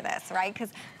to layer this, right? Because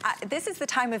this is the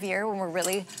time of year when we're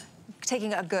really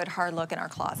taking a good hard look in our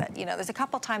closet. You know, there's a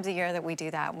couple times a year that we do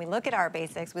that. And we look at our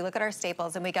basics, we look at our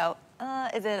staples, and we go,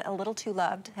 is it a little too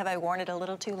loved? Have I worn it a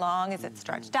little too long? Is it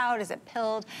stretched out? Is it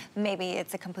pilled? Maybe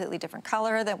it's a completely different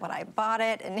color than when I bought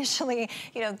it initially.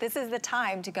 You know, this is the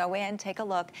time to go in, take a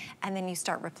look, and then you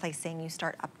start replacing, you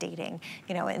start updating,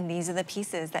 you know, and these are the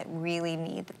pieces that really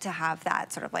need to have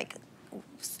that sort of like,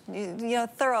 you know,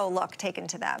 thorough look taken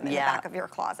to them in the back of your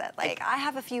closet. Like, I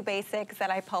have a few basics that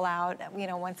I pull out, you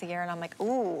know, once a year, and I'm like,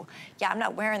 ooh, yeah, I'm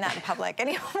not wearing that in public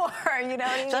anymore, you know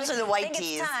what I mean? Especially the white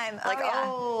tees. It's time. Like,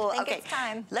 okay. It's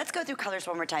time. Let's go through colors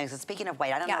one more time. So speaking of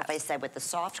white, I don't know if I said with the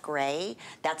soft gray,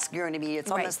 that's going to be,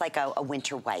 it's almost like a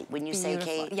winter white. Wouldn't you say,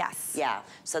 Kate? Yes. Yeah.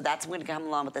 So that's going to come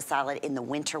along with the solid in the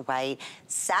winter white.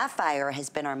 Sapphire has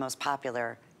been our most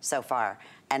popular so far.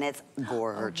 And it's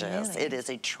gorgeous. Oh, really? It is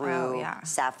a true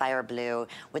sapphire blue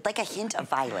with like a hint of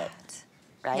violet,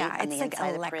 right? Yeah, on it's the like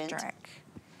inside electric. Of the print.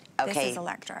 Okay. This is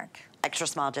electric. Extra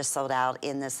small just sold out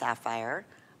in the sapphire.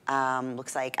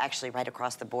 Looks like actually right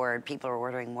across the board, people are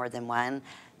ordering more than one.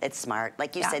 It's smart.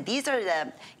 Like you said, these are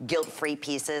the guilt-free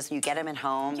pieces. You get them at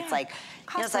home. It's like,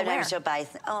 you know, sometimes you'll buy,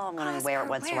 I'm going to wear it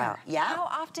once in a while. Yeah. How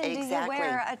often do you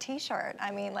wear a t-shirt? I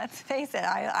mean, let's face it,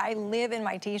 I live in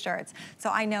my t-shirts. So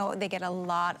I know they get a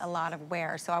lot of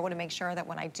wear. So I want to make sure that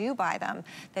when I do buy them,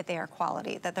 that they are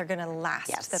quality, that they're going to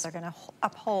last, that they're going to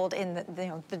uphold in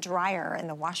the, the dryer and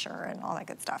the washer and all that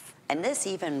good stuff. And this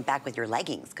even back with your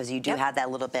leggings, because you do have that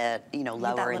little bit, you know,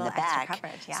 lower in the back.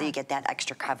 Coverage, so you get that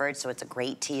extra coverage. So it's a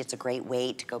great tee. It's a great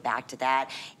weight to go back to that.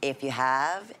 If you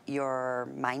have your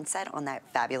mindset on that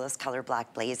fabulous color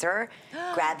black blazer,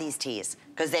 grab these tees,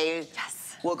 because they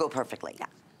will go perfectly. Yeah.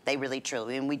 They really,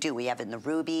 truly, and we do. We have it in the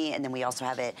ruby, and then we also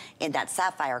have it in that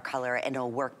sapphire color, and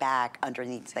it'll work back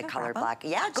underneath the color black.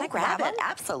 Yeah, go grab it.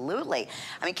 Absolutely.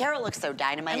 I mean, Carol looks so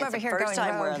dynamite. It's the first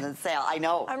time we're on the sale. I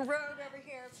know. I'm rogue over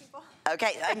here, people.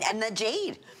 Okay, and the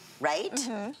jade, right?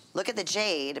 Look at the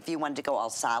jade. If you wanted to go all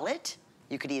solid,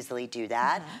 you could easily do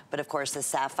that. But of course, the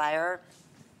sapphire,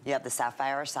 you have the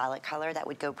sapphire solid color that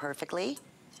would go perfectly.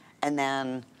 And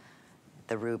then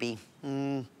the ruby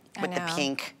with the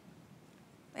pink.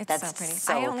 It's so pretty.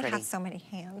 I only have so many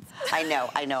hands. I know.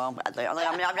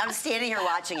 I'm standing here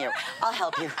watching you. I'll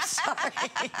help you. Sorry.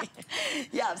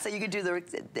 Yeah, so you could do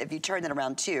if you turn it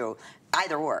around too,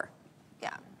 either or.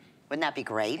 Yeah. Wouldn't that be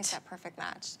great? It's that perfect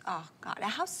match. Oh, God.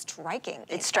 How striking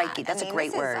It's striking. That's a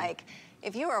great word. Is like,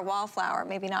 if you were a wallflower,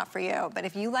 maybe not for you, but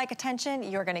if you like attention,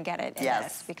 you're going to get it in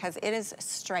this, because it is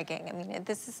striking. I mean,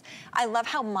 I love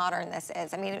how modern this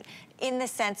is. I mean, in the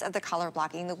sense of the color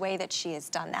blocking, the way that she has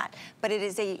done that. But it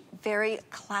is a very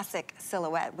classic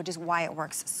silhouette, which is why it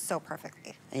works so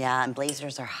perfectly. Yeah, and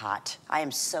blazers are hot. I am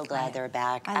so glad they're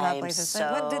back. I love blazers.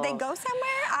 Did they go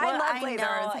somewhere? I love blazers.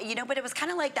 I know, you know, but it was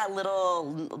kind of like that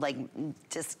little,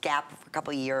 just gap for a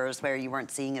couple of years where you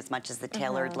weren't seeing as much as the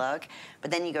tailored look.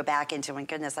 But then you go back into, my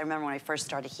goodness, I remember when I first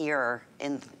started here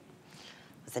in,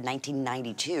 was it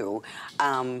 1992,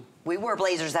 we wore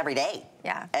blazers every day.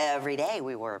 Yeah. Every day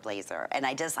we wore a blazer. And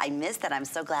I miss that. I'm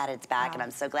so glad it's back, and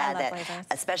I'm so glad that, blazers.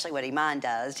 Especially what Iman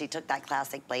does, she took that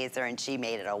classic blazer and she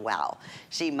made it a wow.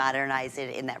 She modernized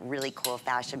it in that really cool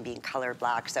fashion, being color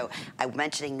block. So I'm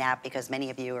mentioning that because many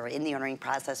of you are in the ordering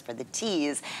process for the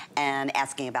tees and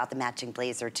asking about the matching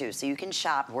blazer too. So you can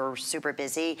shop. We're super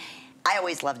busy. I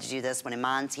always love to do this when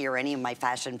Iman's here, or any of my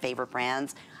fashion favorite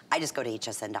brands. I just go to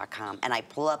hsn.com and I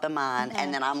pull up Iman,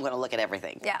 and then I'm going to look at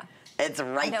everything. Yeah. It's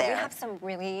right there. We have some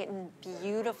really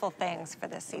beautiful things for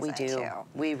this season, We do. too.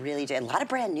 We really do. And a lot of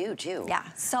brand new, too. Yeah,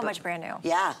 so much brand new.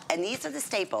 Yeah, and these are the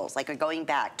staples. Like, going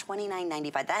back,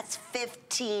 $29.95. That's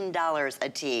 $15 a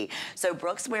tee. So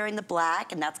Brooke's wearing the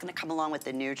black, and that's going to come along with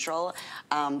the neutral,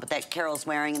 but that Carol's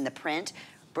wearing in the print.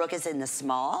 Brooke is in the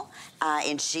small,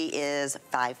 and she is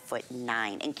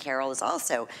 5'9", and Carol is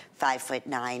also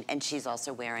 5'9", and she's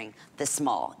also wearing the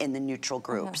small in the neutral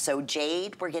group. So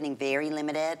jade, we're getting very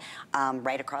limited,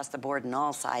 right across the board in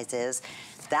all sizes.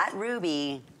 That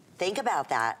ruby, think about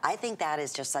that. I think that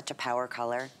is just such a power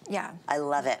color. Yeah. I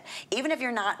love it. Even if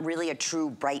you're not really a true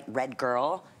bright red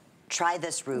girl, try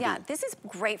this ruby. Yeah, this is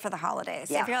great for the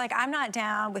holidays. If you're like, I'm not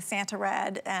down with Santa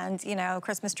red and, you know,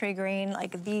 Christmas tree green,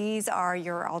 like, these are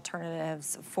your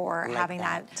alternatives for having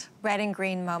that red and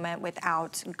green moment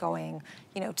without going,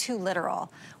 you know, too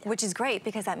literal, which is great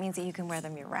because that means that you can wear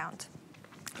them year round.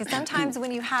 Because sometimes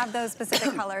when you have those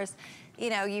specific colors, you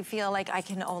know, you feel like I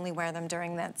can only wear them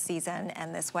during that season,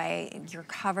 and this way you're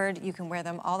covered. You can wear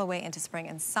them all the way into spring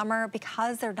and summer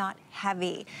because they're not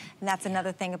heavy. And that's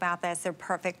another thing about this. They're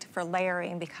perfect for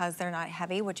layering because they're not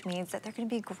heavy, which means that they're going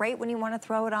to be great when you want to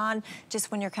throw it on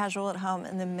just when you're casual at home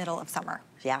in the middle of summer.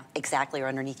 Yeah, exactly, or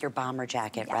underneath your bomber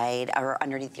jacket, right? Or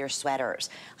underneath your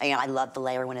sweaters. You know, I love the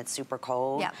layer when it's super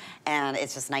cold. And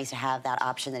it's just nice to have that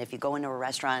option that if you go into a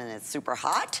restaurant and it's super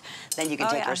hot, then you can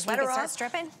take your sweater off.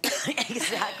 Start stripping.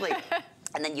 Exactly.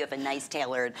 And then you have a nice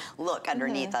tailored look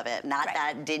underneath of it. Not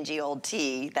that dingy old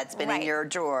tee that's been in your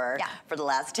drawer for the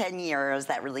last 10 years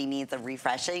that really needs a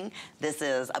refreshing. This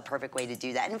is a perfect way to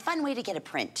do that. And a fun way to get a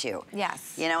print, too.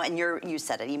 Yes. You know, and you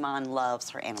said it, Iman loves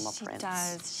her animal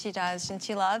prints. She does. And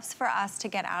she loves for us to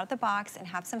get out of the box and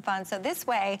have some fun. So this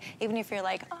way, even if you're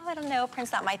like, oh, I don't know,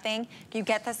 print's not my thing, you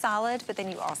get the solid, but then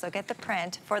you also get the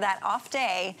print for that off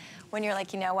day when you're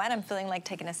like, you know what, I'm feeling like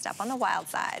taking a step on the wild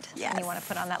side. And you want to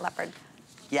put on that leopard.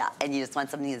 Yeah, and you just want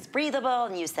something that's breathable,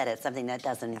 and you said it's something that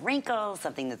doesn't wrinkle,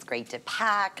 something that's great to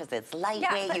pack because it's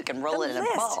lightweight. You can roll it in a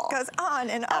ball. The list goes on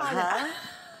and on.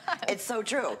 It's so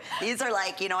true. These are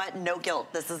like, you know what, no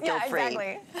guilt. This is guilt-free.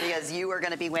 Exactly. Because you are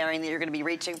gonna be wearing, you're gonna be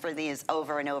reaching for these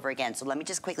over and over again. So let me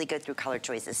just quickly go through color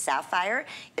choices. Sapphire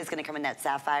is gonna come in that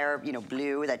sapphire, you know,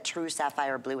 blue, that true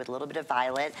sapphire blue with a little bit of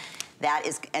violet. That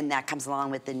is, and that comes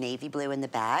along with the navy blue in the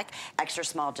back. Extra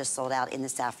small just sold out in the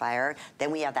sapphire.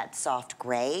 Then we have that soft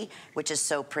gray, which is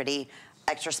so pretty.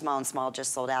 Extra small and small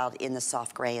just sold out in the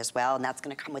soft gray as well, and that's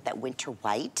gonna come with that winter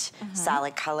white,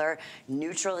 solid color.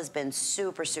 Neutral has been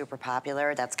super, super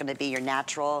popular. That's gonna be your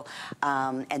natural,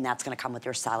 and that's gonna come with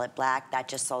your solid black. That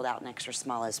just sold out in extra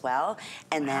small as well.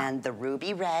 And then the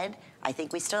ruby red, I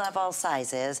think we still have all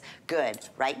sizes. Good.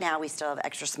 Right now we still have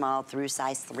extra small through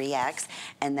size 3X,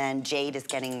 and then jade is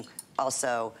getting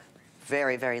also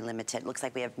very, very limited. Looks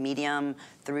like we have medium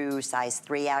through size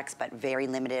 3X, but very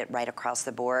limited right across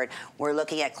the board. We're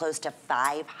looking at close to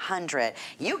 500.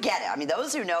 You get it. I mean,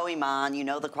 those who know Iman, you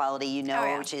know the quality, you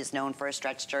know she's known for a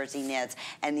stretch jersey knits,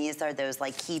 and these are those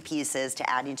like key pieces to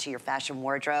add into your fashion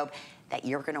wardrobe that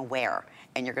you're gonna wear,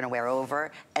 and you're gonna wear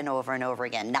over and over and over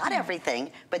again. Not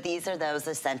everything, but these are those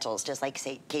essentials, just like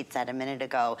Kate said a minute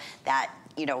ago, that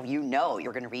you know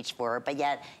you're gonna reach for, but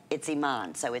yet it's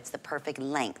Iman, so it's the perfect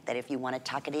length that if you wanna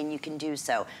tuck it in, you can do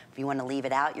so. If you wanna leave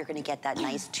it out, you're gonna get that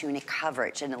nice tunic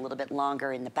coverage and a little bit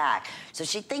longer in the back. So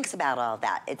she thinks about all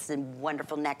that. It's a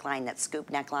wonderful neckline, that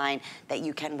scoop neckline that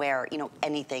you can wear, you know,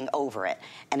 anything over it,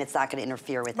 and it's not gonna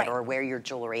interfere with it or wear your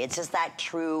jewelry. It's just that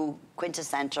true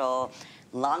quintessential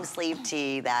long sleeve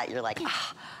tee that you're like,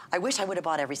 I wish I would have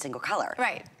bought every single color.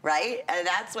 Right? And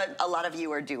that's what a lot of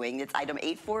you are doing. It's item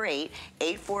 848.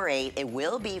 It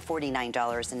will be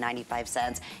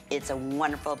 $49.95. It's a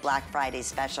wonderful Black Friday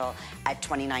special at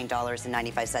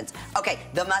 $29.95. Okay,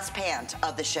 the must pant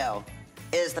of the show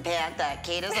is the pant that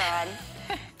Kate is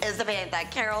on, is the pant that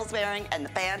Carol's wearing, and the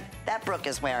pant that Brooke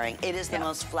is wearing. It is the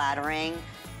most flattering,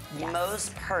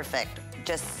 most perfect,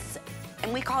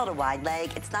 and we call it a wide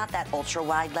leg. It's not that ultra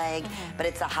wide leg, but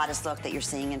it's the hottest look that you're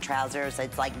seeing in trousers.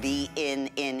 It's like the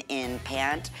in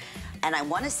pant. And I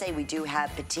wanna say we do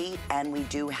have petite and we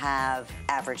do have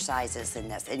average sizes in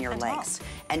this, in your legs. Tall.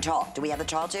 And tall. Do we have the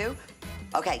tall too?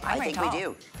 Okay, I think we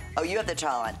do. Oh, you have the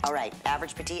tall on. All right,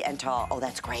 average, petite, and tall. Oh,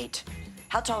 that's great.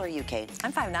 How tall are you, Kate?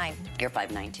 I'm 5'9". You're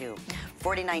 5'9" too.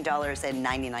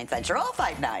 $49.99. You're all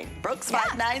 5'9". Brooke's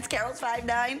 5'9", Carol's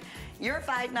 5'9". You're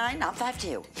 5'9", I'm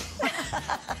 5'2".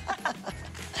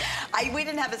 We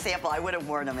didn't have a sample. I would have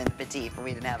worn them in the petite, but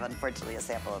we didn't have, unfortunately, a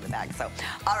sample in the back. So,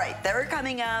 all right, they're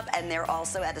coming up, and they're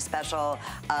also at a special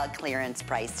clearance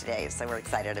price today, so we're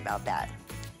excited about that.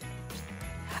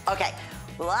 Okay.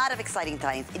 A lot of exciting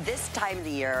times. This time of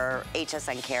the year,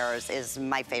 HSN Cares is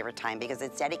my favorite time because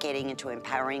it's dedicating into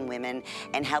empowering women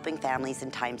and helping families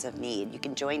in times of need. You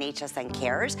can join HSN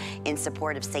Cares in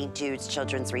support of St. Jude's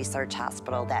Children's Research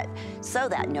Hospital so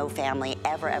that no family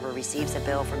ever receives a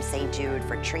bill from St. Jude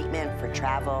for treatment, for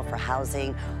travel, for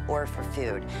housing, or for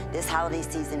food. This holiday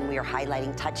season, we are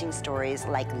highlighting touching stories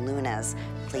like Luna's.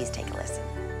 Please take a listen.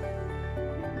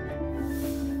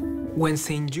 When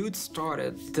St. Jude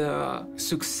started, the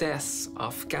success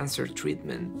of cancer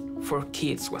treatment for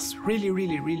kids was really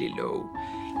low.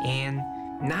 And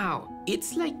now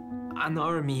it's like an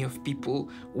army of people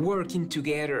working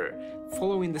together,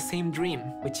 following the same dream,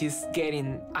 which is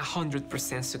getting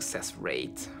 100% success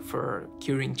rate for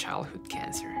curing childhood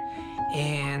cancer.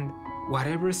 And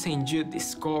whatever St. Jude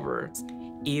discovers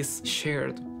is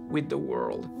shared with the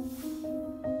world.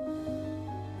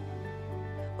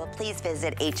 Well, please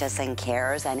visit HSN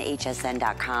Cares and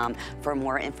hsn.com for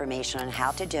more information on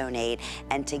how to donate.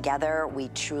 And together, we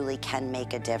truly can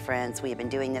make a difference. We have been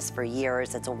doing this for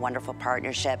years. It's a wonderful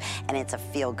partnership, and it's a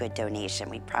feel-good donation.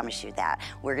 We promise you that.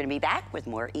 We're going to be back with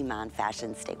more Iman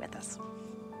Fashion. Stay with us.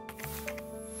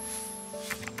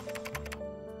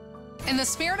 In the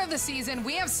spirit of the season,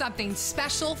 we have something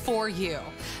special for you.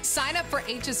 Sign up for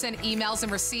HSN emails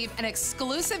and receive an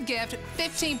exclusive gift,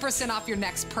 15% off your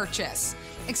next purchase.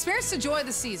 Experience the joy of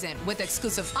the season with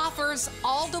exclusive offers,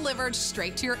 all delivered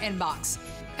straight to your inbox.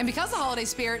 And because the holiday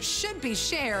spirit should be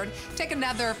shared, take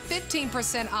another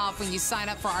 15% off when you sign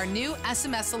up for our new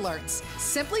SMS alerts.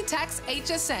 Simply text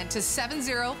HSN to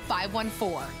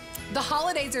 70514. The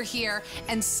holidays are here,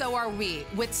 and so are we,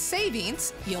 with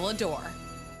savings you'll adore.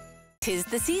 'Tis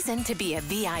the season to be a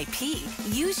VIP.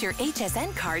 Use your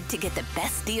HSN card to get the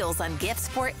best deals on gifts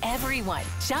for everyone.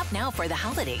 Shop now for the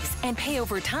holidays and pay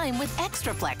over time with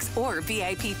Extra Flex or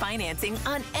VIP financing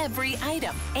on every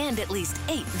item. And at least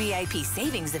 8 VIP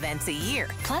savings events a year.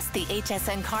 Plus, the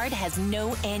HSN card has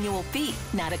no annual fee.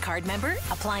 Not a card member?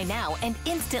 Apply now and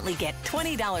instantly get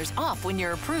 $20 off when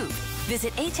you're approved.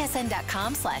 Visit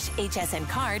hsn.com/HSN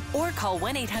card or call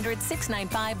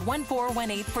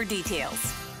 1-800-695-1418 for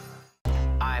details.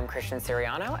 I'm Christian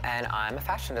Siriano, and I'm a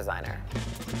fashion designer.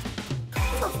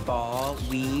 For fall,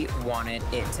 we wanted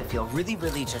it to feel really,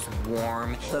 really just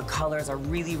warm. The colors are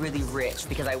really, really rich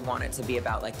because I want it to be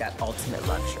about like that ultimate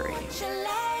luxury.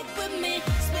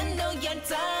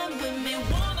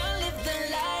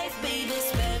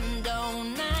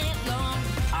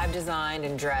 I've designed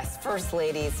and dressed first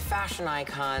ladies, fashion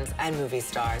icons, and movie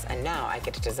stars, and now I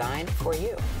get to design for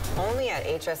you. Only at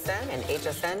HSN and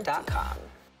hsn.com.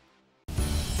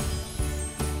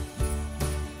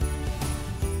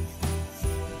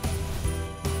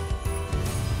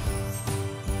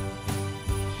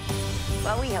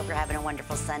 Well, we hope you're having a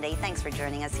wonderful Sunday. Thanks for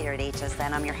joining us here at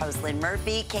HSN. I'm your host, Lynn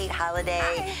Murphy. Kate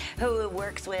Holliday, who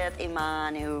works with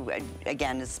Iman, who,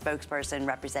 again, is spokesperson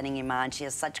representing Iman. She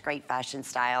has such great fashion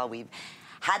style. We've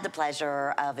had the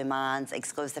pleasure of Iman's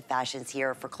exclusive fashions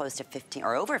here for close to 15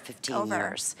 or over 15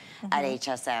 years at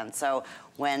HSN. So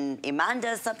when Iman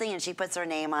does something and she puts her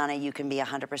name on it, you can be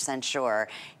 100% sure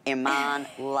Iman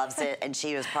loves it, and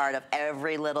she was part of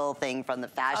every little thing, from the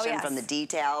fashion, from the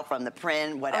detail, from the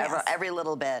print, whatever, every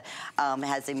little bit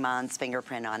has Iman's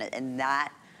fingerprint on it. And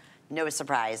that, no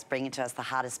surprise, bringing to us the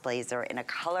hottest blazer in a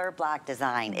color block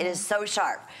design. It is so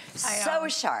sharp, so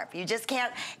sharp. You just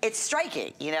can't, it's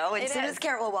striking, you know? As soon as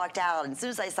Carol walked out, and as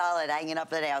soon as I saw it hanging up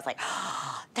today, I was like,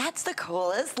 oh, that's the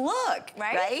coolest look,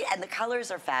 right? And the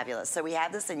colors are fabulous. So we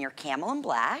have this in your camel and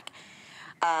black.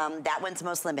 That one's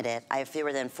most limited. I have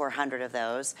fewer than 400 of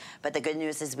those. But the good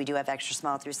news is we do have extra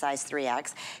small through size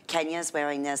 3X. Kenya's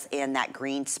wearing this in that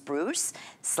green spruce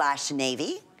 /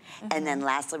 navy. And then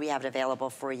lastly, we have it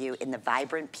available for you in the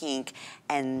vibrant pink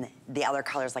and the other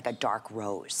colors like a dark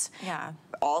rose. Yeah.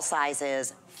 All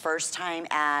sizes, first time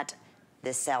at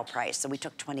this sale price. So we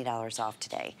took $20 off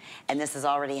today. And this has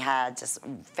already had just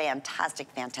fantastic,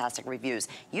 fantastic reviews.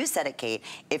 You said it, Kate.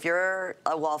 If you're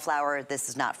a wallflower, this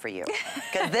is not for you.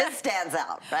 Because this stands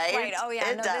out, right? Right, oh yeah,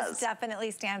 it does. This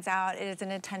definitely stands out. It is an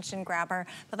attention grabber.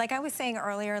 But like I was saying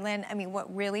earlier, Lynn, I mean,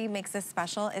 what really makes this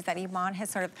special is that Iman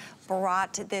has sort of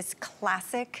brought this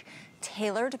classic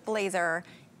tailored blazer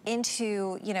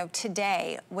into, you know,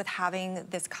 today with having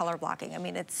this color blocking. I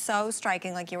mean, it's so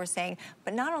striking, like you were saying,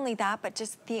 but not only that, but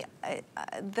just the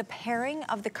pairing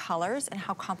of the colors and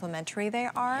how complementary they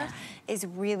are is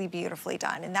really beautifully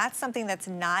done. And that's something that's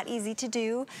not easy to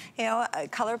do. You know,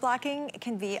 color blocking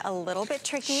can be a little bit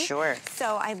tricky. Sure.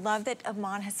 So I love that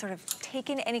Iman has sort of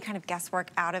taken any kind of guesswork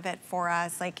out of it for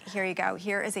us. Like, here you go.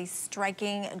 Here is a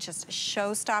striking, just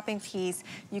show-stopping piece.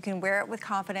 You can wear it with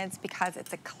confidence because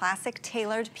it's a classic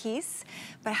tailored piece,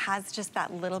 but has just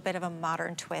that little bit of a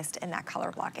modern twist in that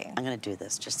color blocking. I'm gonna do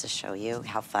this just to show you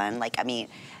how fun. Like, I mean,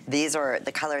 these are,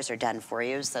 the colors are done for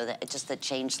you, so that it's just to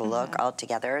change the look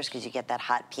altogether, because you get that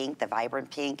hot pink, the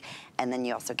vibrant pink, and then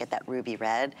you also get that ruby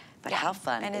red. But how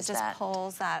fun and is it just that?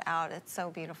 pulls that out. It's so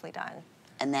beautifully done.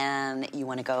 And then you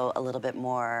wanna go a little bit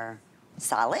more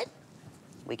solid.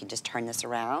 We can just turn this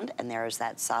around, and there's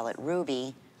that solid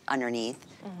ruby underneath,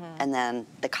 and then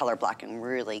the color blocking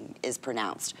really is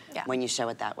pronounced when you show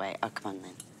it that way. Oh, come on,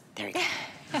 Lynn. There you go.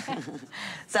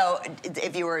 So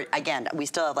if you were, again, we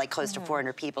still have like close to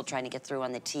 400 people trying to get through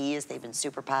on the tees. They've been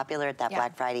super popular at that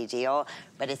Black Friday deal,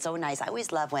 but it's so nice. I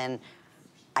always love when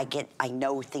I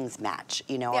know things match,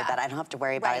 you know, that I don't have to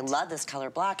worry about. I love this color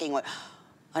blocking.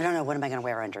 I don't know, what am I gonna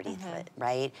wear underneath of it,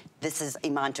 right? This is,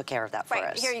 Iman took care of that for us.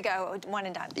 Right, here you go, one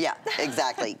and done. Yeah,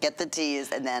 exactly. Get the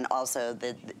tees, and then also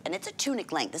and it's a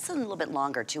tunic length. This is a little bit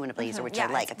longer too in a blazer, which I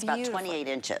like. It's about 28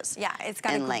 inches. Yeah, it's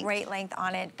got a great length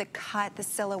on it. The cut, the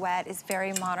silhouette is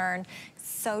very modern.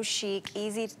 So chic,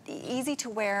 easy to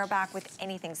wear back with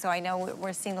anything. So I know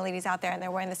we're seeing the ladies out there and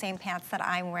they're wearing the same pants that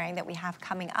I'm wearing that we have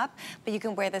coming up, but you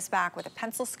can wear this back with a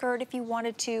pencil skirt if you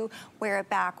wanted to, wear it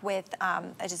back with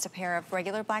just a pair of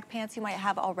regular black pants you might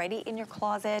have already in your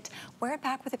closet, wear it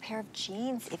back with a pair of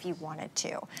jeans if you wanted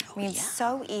to. I mean,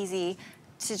 so easy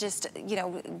to just, you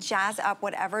know, jazz up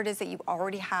whatever it is that you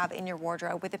already have in your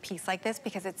wardrobe with a piece like this,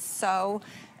 because it's so,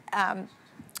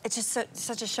 it's just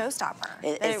such a showstopper.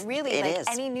 It really is.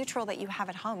 Any neutral that you have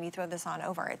at home, you throw this on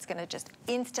over, it's gonna just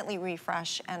instantly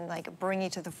refresh and like bring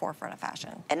you to the forefront of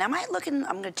fashion. And am I looking,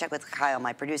 I'm gonna check with Kyle,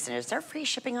 my producer, is there free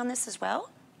shipping on this as well?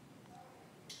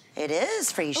 It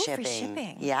is free shipping. Free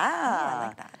shipping. Yeah. I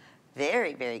like that.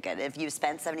 Very, very good. If you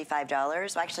spent $75, well,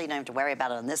 actually you don't have to worry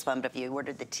about it on this one, but if you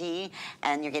ordered the tee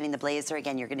and you're getting the blazer,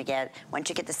 again, you're gonna get, once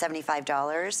you get the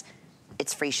 $75,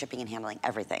 it's free shipping and handling,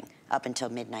 everything, up until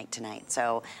midnight tonight.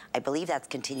 So I believe that's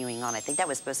continuing on. I think that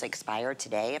was supposed to expire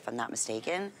today, if I'm not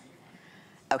mistaken.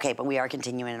 Okay, but we are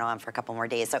continuing it on for a couple more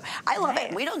days. So I love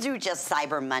it. We don't do just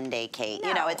Cyber Monday, Kate. No.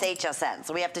 You know, it's HSN,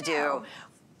 so we have to do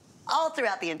all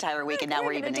throughout the entire week, and now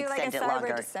we're even extend it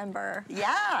longer. December.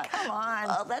 Yeah. Come on.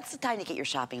 Well, that's the time to get your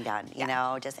shopping done. You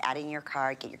know, just add in your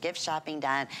cart, get your gift shopping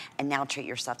done, and now treat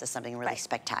yourself to something really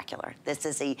spectacular.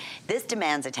 This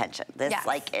demands attention. This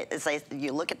it's like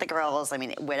you look at the girls. I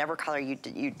mean, whatever color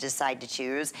you decide to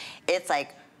choose, it's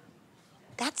like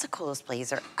that's the coolest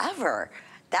blazer ever.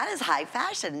 That is high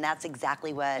fashion, and that's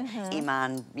exactly what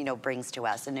Iman, you know, brings to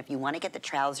us. And if you want to get the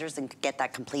trousers and get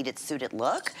that completed suited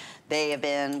look, they have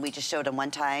been, we just showed them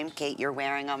one time. Kate, you're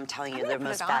wearing them, I'm telling you, they're the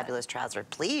most fabulous trousers.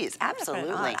 Please,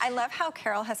 absolutely. I love how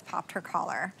Carol has popped her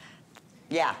collar.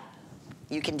 Yeah,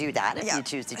 you can do that if you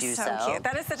choose to do so. So cute.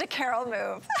 That is such a Carol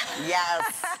move.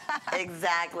 Yes,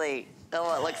 exactly.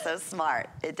 Oh, it looks so smart.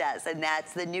 It does. And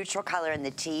that's the neutral color in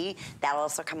the tee. That'll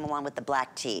also come along with the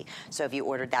black tee. So if you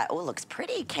ordered that, oh, it looks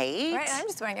pretty, Kate. Right, and I'm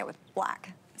just wearing it with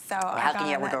black. So how can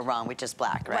you ever go wrong with just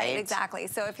black, right? Right, exactly.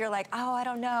 So if you're like, oh, I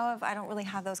don't know, if I don't really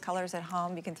have those colors at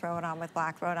home, you can throw it on with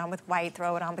black, throw it on with white,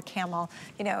 throw it on with camel,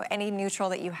 you know, any neutral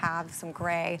that you have, some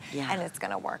gray, and it's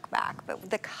gonna work back. But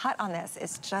the cut on this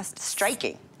is just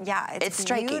striking. Yeah, it's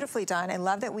striking. Beautifully done. I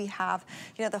love that we have,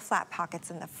 you know, the flat pockets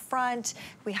in the front.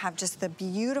 We have just the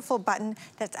beautiful button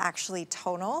that's actually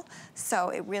tonal. So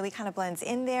it really kind of blends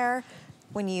in there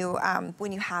when you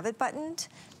have it buttoned.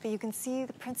 But you can see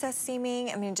the princess seaming.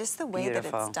 I mean, just the way that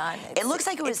it's done. It looks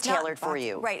like it was tailored for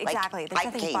you. Right, exactly. There's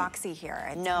nothing boxy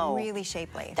here. It's really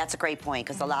shapely. That's a great point,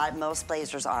 because most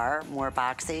blazers are more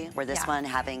boxy, where this one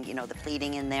having, you know, the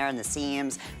pleating in there and the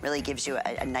seams really gives you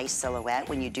a nice silhouette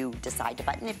when you do decide to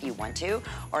button if you want to,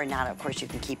 or not, of course, you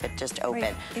can keep it just open.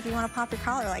 Right. If you want to pop your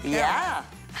collar like that. Yeah.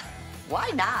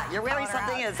 Why not? You're wearing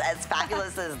something as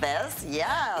fabulous as this?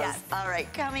 Yes. All right,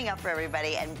 coming up for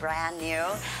everybody and brand new.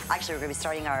 Actually, we're going to be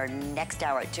starting our next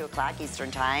hour at 2 o'clock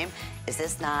Eastern Time. Is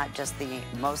this not just the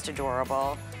most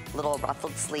adorable little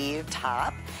ruffled sleeve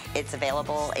top? It's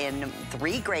available in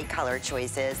 3 great color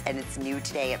choices, and it's new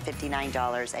today at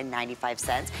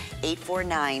 $59.95.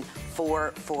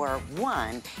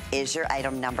 849441 is your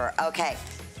item number. Okay,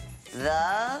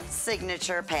 the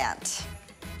signature pant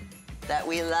that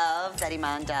we love, that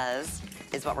Iman does,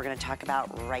 is what we're gonna talk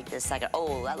about right this second.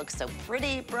 Oh, that looks so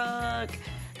pretty, Brooke.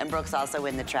 And Brooke's also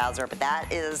in the trouser, but that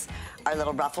is our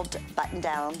little ruffled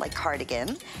button-down, like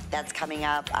cardigan. That's coming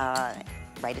up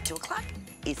right at 2 o'clock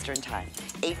Eastern Time.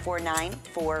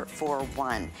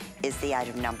 849441 is the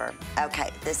item number. Okay,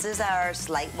 this is our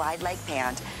slight wide leg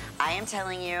pant. I am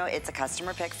telling you, it's a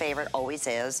customer pick favorite, always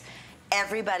is.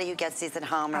 Everybody who gets these at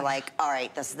home are like, all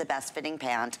right, this is the best fitting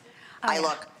pant. I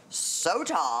look so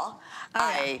tall.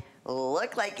 I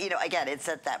look like, you know, again, it's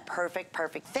at that perfect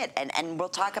fit. And we'll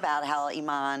talk about how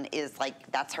Iman is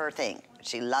like, that's her thing.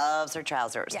 She loves her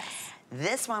trousers. Yes.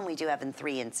 This one we do have in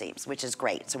 3 inseams, which is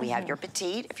great. So we have your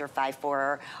petite, if you're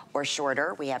 5'4" or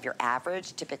shorter. We have your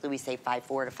average, typically we say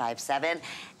 5'4" to 5'7",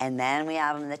 and then we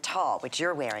have them in the tall, which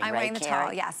you're wearing, I'm right, wearing the Carrie?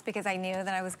 tall, yes, because I knew that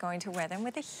I was going to wear them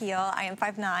with a heel. I am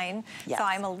 5'9", so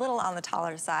I'm a little on the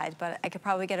taller side, but I could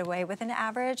probably get away with an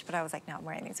average, but I was like, no, I'm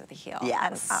wearing these with a heel.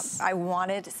 Yes. And I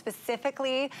wanted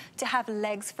specifically to have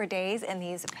legs for days, and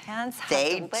these pants have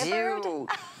delivered. They do.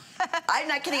 I'm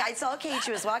not kidding. I saw Kate,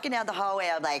 she was walking down the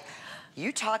hallway, I'm like,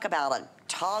 you talk about a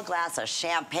tall glass of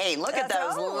champagne. Look at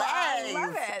those legs. I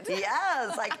love it.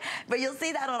 Yes, like, but you'll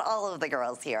see that on all of the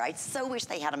girls here. I so wish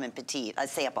they had them in petite, a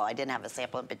sample. I didn't have a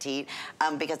sample in petite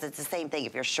because it's the same thing.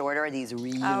 If you're shorter, these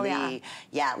really,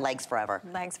 legs forever.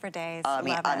 Legs for days. I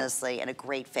mean, love honestly, and a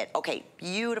great fit. Okay,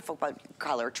 beautiful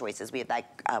color choices. We have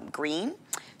that green,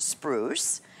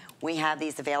 spruce. We have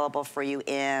these available for you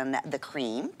in the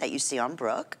cream that you see on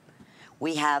Brooke.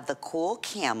 We have the cool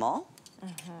camel.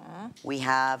 We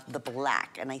have the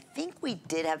black, and I think we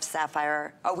did have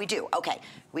sapphire. Oh, we do. Okay,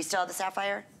 we still have the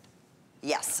sapphire?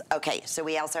 Yes. Okay, so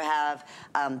we also have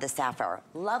the sapphire.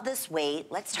 Love this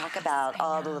weight. Let's talk about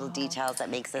all the little details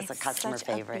that makes this a customer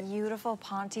favorite. It's such a beautiful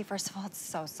ponte. First of all, it's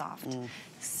so soft.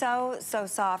 So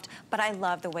soft, but I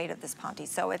love the weight of this ponte.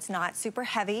 So it's not super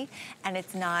heavy, and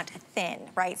it's not thin,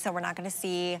 right? So we're not gonna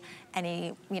see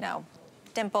any, you know,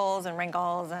 dimples and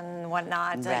wrinkles and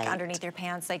whatnot, like underneath your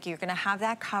pants. Like, you're gonna have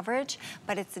that coverage,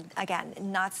 but it's, again,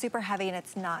 not super heavy and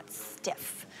it's not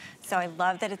stiff. So I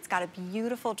love that it's got a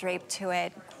beautiful drape to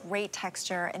it, great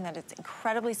texture, and that it's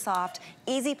incredibly soft,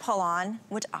 easy pull on,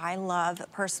 which I love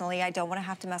personally. I don't wanna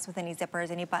have to mess with any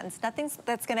zippers, any buttons, nothing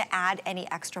that's gonna add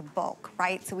any extra bulk,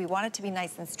 right? So we want it to be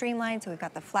nice and streamlined, so we've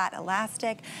got the flat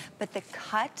elastic, but the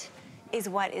cut is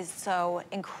what is so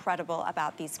incredible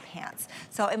about these pants.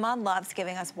 So Iman loves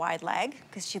giving us wide leg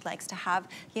because she likes to have,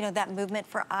 you know, that movement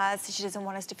for us. She doesn't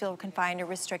want us to feel confined or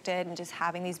restricted and just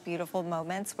having these beautiful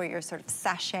moments where you're sort of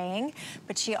sashaying,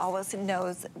 but she always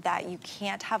knows that you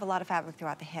can't have a lot of fabric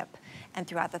throughout the hip and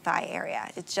throughout the thigh area.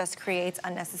 It just creates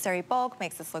unnecessary bulk,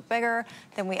 makes us look bigger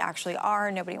than we actually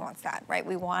are. Nobody wants that, right?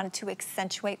 We want to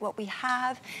accentuate what we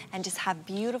have and just have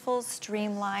beautiful,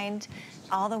 streamlined,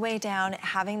 all the way down,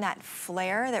 having that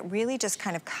flare that really just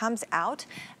kind of comes out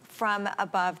from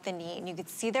above the knee. And you can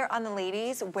see there on the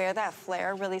ladies where that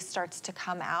flare really starts to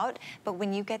come out. But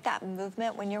when you get that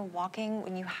movement, when you're walking,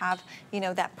 when you have, you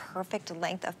know, that perfect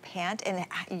length of pant, and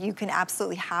you can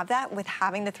absolutely have that with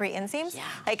having the 3 inseams. Yeah.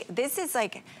 Like, this is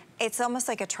like, it's almost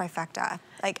like a trifecta.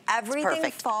 Like,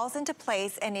 everything falls into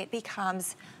place and it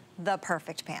becomes the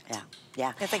perfect pant. Yeah,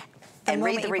 yeah. It's like, and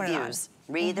read the reviews.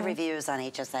 Read the reviews on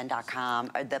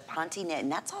hsn.com. The Ponte knit, and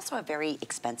that's also a very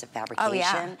expensive fabrication. Oh,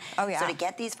 yeah. Oh, yeah. So to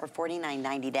get these for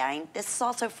 $49.99, this is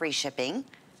also free shipping.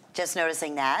 Just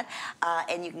noticing that.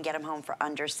 And you can get them home for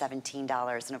under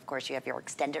 $17. And of course, you have your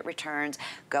extended returns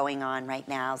going on right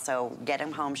now. So get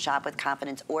them home, shop with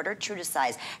confidence, order true to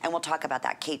size. And we'll talk about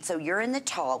that, Kate. So you're in the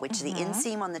tall, which the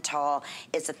inseam on the tall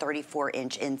is a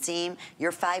 34-inch inseam.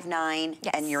 You're 5'9",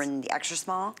 and you're in the extra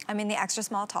small? I'm in the extra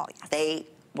small tall, yes. They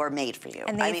were made for you.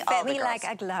 And they fit me like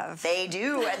a glove. They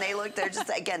do, and they're just,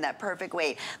 again, that perfect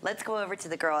weight. Let's go over to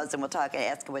the girls and we'll talk and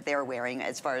ask what they're wearing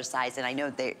as far as size, and I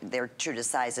know they're true to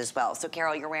size as well. So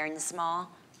Carol, you're wearing the small?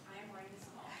 I am wearing the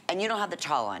small. And you don't have the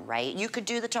tall on, right? You could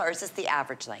do the tall, or is this the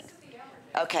average length?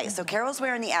 Okay, so Carol's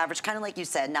wearing the average, kind of like you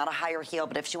said, not a higher heel,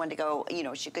 but if she wanted to go, you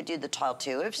know, she could do the tall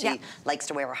too if she likes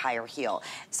to wear a higher heel.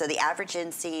 So the average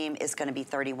inseam is going to be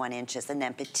 31 inches, and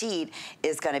then petite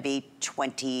is going to be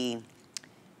 28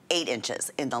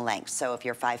 inches in the length. So if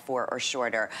you're 5'4" or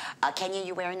shorter. Kenya,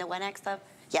 you wearing the 1X though?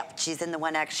 Yep, she's in the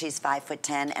 1X, she's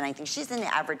 5'10", and I think she's in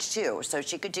the average too. So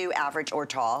she could do average or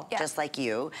tall, just like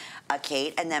you,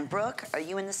 Kate. And then Brooke, are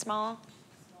you in the small?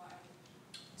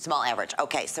 Small average.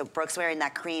 Okay, so Brooke's wearing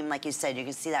that cream, like you said. You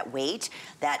can see that weight,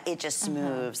 that it just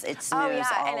smooths. It smooths all over. Oh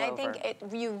yeah, and I think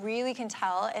you really can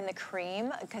tell in the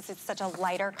cream because it's such a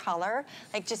lighter color.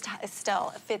 Like, just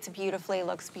still fits beautifully,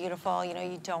 looks beautiful. You know,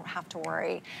 you don't have to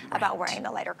worry about wearing the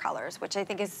lighter colors, which I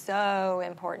think is so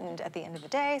important at the end of the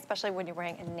day, especially when you're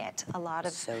wearing a knit. A lot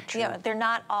of, you know, they're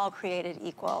not all created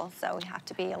equal, so we have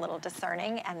to be a little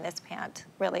discerning. And this pant,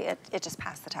 really, it just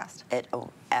passed the test.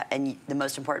 And the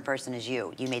most important person is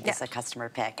you. You made this a customer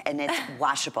pick, and it's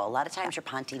washable. A lot of times your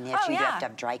Ponte knits, you do have to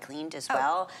have dry cleaned as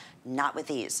well. Not with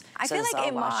these. I feel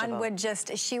like Iman would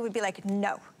just, she would be like,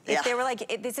 no. If they were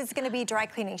like, this is going to be dry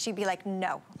cleaning, she'd be like,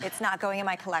 no, it's not going in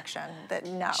my collection.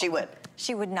 No. She would.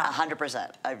 She would not.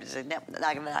 100%. I was like, no,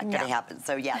 not going to happen.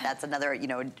 So yeah, that's another, you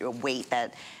know, weight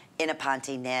that in a Ponte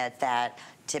knit that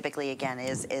typically, again,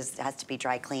 has to be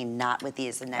dry cleaned, not with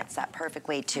these, and that's that perfect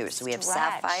weight too. So we have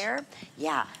sapphire,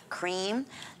 cream.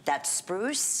 That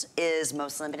spruce is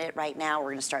most limited right now.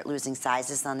 We're gonna start losing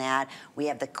sizes on that. We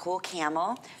have the cool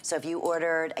camel. So if you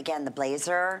ordered, again, the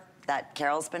blazer that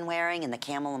Carol's been wearing and the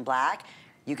camel in black,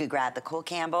 you could grab the cool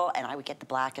Campbell, and I would get the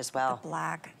black as well. The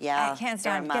black. Yeah. Hands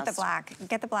down, get the black.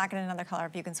 Get the black in another color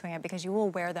if you can swing it, because you will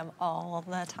wear them all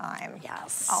the time.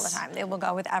 Yes. All the time. They will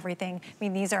go with everything. I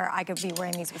mean, these are, I could be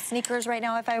wearing these with sneakers right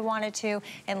now if I wanted to,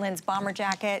 and Lynn's bomber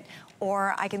jacket,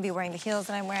 or I can be wearing the heels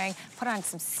that I'm wearing, put on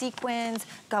some sequins,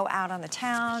 go out on the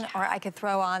town, or I could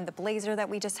throw on the blazer that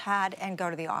we just had and go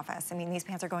to the office. I mean, these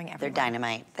pants are going everywhere. They're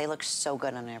dynamite. They look so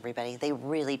good on everybody. They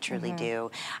really, truly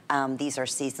do. These are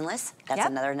seasonless.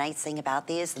 That's another nice thing about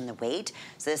these, and the weight.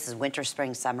 So this is winter,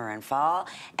 spring, summer, and fall.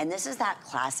 And this is that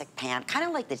classic pant, kind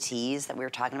of like the tees that we were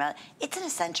talking about. It's an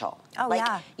essential. Oh, like,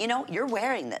 you know, you're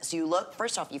wearing this. You look,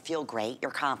 first off, you feel great.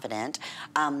 You're confident.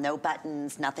 No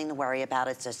buttons, nothing to worry about.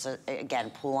 It's just, again,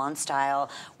 pull-on style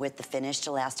with the finished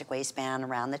elastic waistband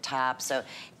around the top. So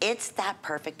it's that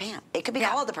perfect pant. It could be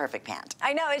called the perfect pant.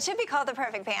 I know, it should be called the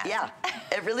perfect pant. Yeah,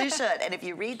 it really should. And if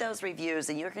you read those reviews,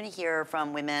 and you're going to hear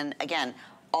from women, again,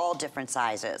 all different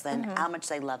sizes, and how much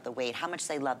they love the weight, how much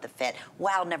they love the fit.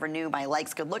 Wow, never knew my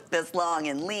legs could look this long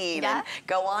and lean and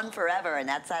go on forever. And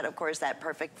that's that, of course, that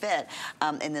perfect fit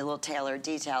and the little tailored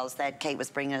details that Kate was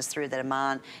bringing us through that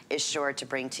Iman is sure to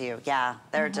bring to you. Yeah,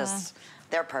 they're just...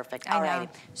 They're perfect. All right.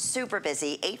 Super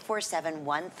busy.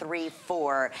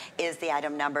 847-134 is the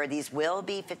item number. These will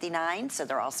be $59, so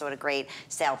they're also at a great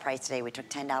sale price today. We took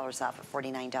 $10 off at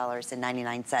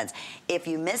 $49.99. If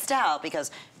you missed out, because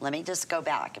let me just go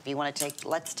back. If you want to take,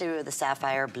 let's do the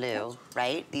sapphire blue,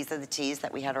 right? These are the tees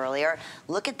that we had earlier.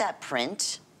 Look at that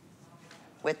print.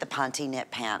 with the Ponte knit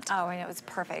pant. Oh, and it was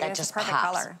perfect. That It's just a perfect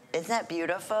pops. color. Isn't that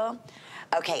beautiful?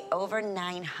 Okay, over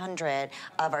 900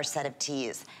 of our set of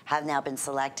tees have now been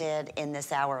selected in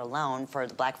this hour alone for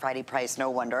the Black Friday price, no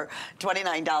wonder.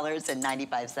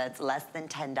 $29.95, less than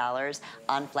 $10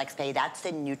 on FlexPay. That's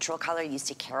the neutral color you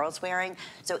see Carol's wearing.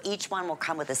 So each one will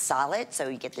come with a solid, so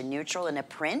you get the neutral in a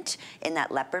print, in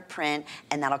that leopard print,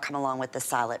 and that'll come along with the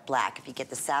solid black. If you get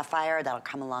the sapphire, that'll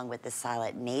come along with the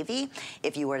solid navy.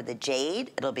 If you wear the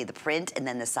jade, it'll be the print, and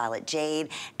then the solid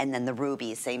jade, and then the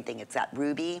ruby, same thing, it's got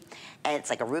ruby, and it's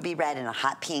like a ruby red and a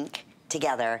hot pink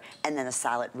together, and then a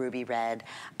solid ruby red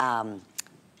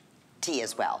tee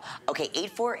as well. Okay,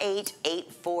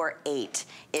 848-848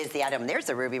 is the item. There's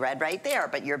the ruby red right there,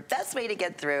 but your best way to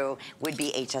get through would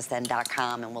be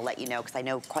hsn.com, and we'll let you know, because I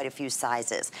know quite a few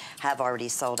sizes have already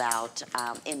sold out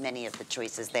in many of the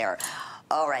choices there.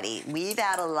 Alrighty, we've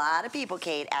had a lot of people,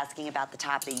 Kate, asking about the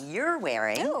top that you're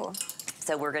wearing. Ooh.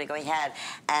 So we're gonna go ahead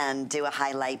and do a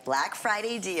highlight Black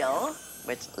Friday deal,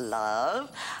 which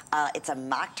love. It's a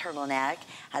mock turtleneck,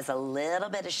 has a little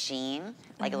bit of sheen,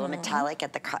 like a little metallic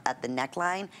at the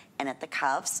neckline and at the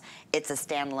cuffs. It's a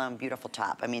standalone beautiful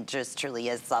top. I mean, just truly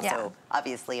is. It's also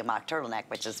obviously a mock turtleneck,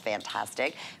 which is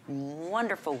fantastic.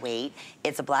 Wonderful weight.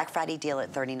 It's a Black Friday deal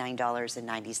at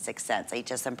 $39.96.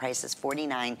 HSN price is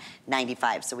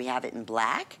 $49.95. So we have it in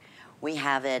black. We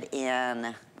have it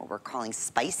in what we're calling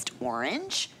spiced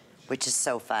orange, which is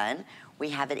so fun. We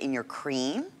have it in your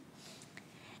cream.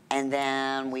 And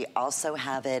then we also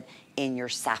have it in your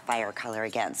sapphire color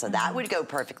again. So that would go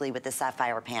perfectly with the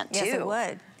sapphire pant too. Yes, it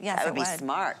would. Yes, that would be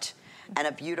smart. And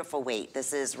a beautiful weight.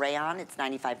 This is rayon, it's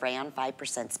 95 rayon,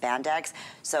 5% spandex.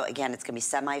 So again, it's gonna be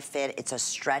semi-fit. It's a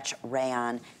stretch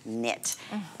rayon knit.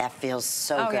 That feels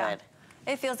so good. Yeah.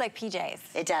 It feels like PJs.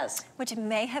 It does. Which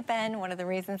may have been one of the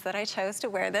reasons that I chose to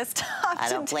wear this top I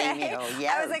don't blame you,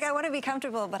 yes. I was like, I want to be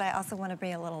comfortable, but I also want to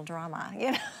be a little drama,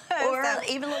 you know? Or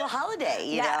even a little holiday,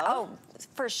 you know? Oh,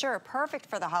 for sure. Perfect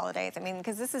for the holidays. I mean,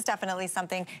 because this is definitely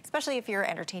something, especially if you're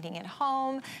entertaining at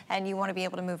home and you want to be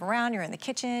able to move around, you're in the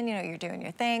kitchen, you know, you're doing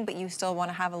your thing, but you still want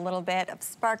to have a little bit of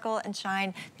sparkle and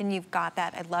shine, then you've got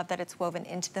that. I love that it's woven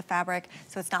into the fabric,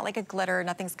 so it's not like a glitter,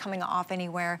 nothing's coming off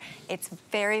anywhere. It's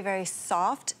very, very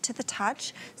soft to the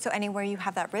touch, so anywhere you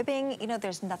have that ribbing, you know,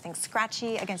 there's nothing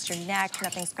scratchy against your neck,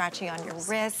 nothing scratchy on your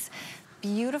wrists.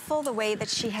 Beautiful the way that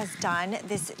she has done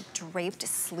this draped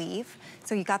sleeve.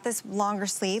 So you got this longer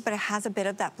sleeve, but it has a bit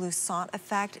of that blouson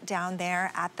effect down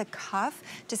there at the cuff,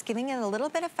 just giving it a little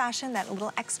bit of fashion, that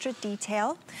little extra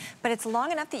detail. But it's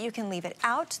long enough that you can leave it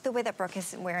out the way that Brooke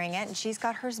is wearing it, and she's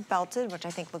got hers belted, which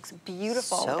I think looks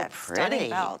beautiful So with that pretty.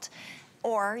 stunning belt.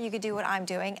 Or you could do what I'm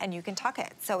doing and you can tuck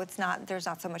it. So it's not, there's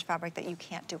not so much fabric that you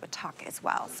can't do a tuck as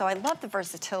well. So I love the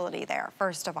versatility there,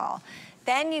 first of all.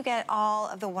 Then you get all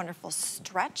of the wonderful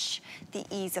stretch, the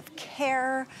ease of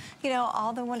care, you know,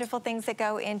 all the wonderful things that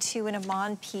go into an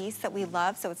Iman piece that we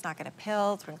love. So it's not gonna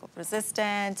pill, it's wrinkle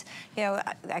resistant. You know,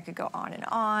 I could go on and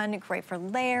on. Great for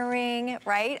layering,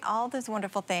 right? All those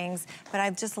wonderful things. But I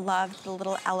just love the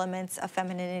little elements of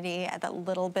femininity, that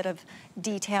little bit of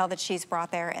detail that she's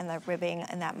brought there in the ribbing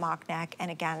and that mock neck,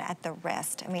 and again at the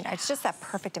wrist. I mean, it's just that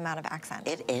perfect amount of accent.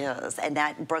 It is, and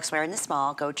that Brooke's wearing the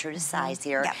small, go true to size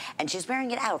here, and she's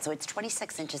wearing it out, so it's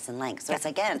 26 inches in length. So it's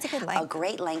again, a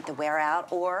great length to wear out,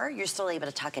 or you're still able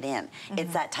to tuck it in.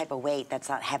 It's that type of weight that's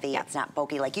not heavy, it's not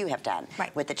bulky like you have done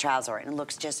with the trouser, and it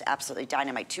looks just absolutely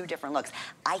dynamite. Two different looks.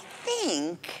 I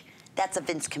think that's a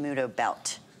Vince Camuto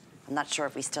belt. I'm not sure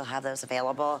if we still have those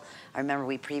available. I remember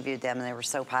we previewed them and they were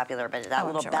so popular, but that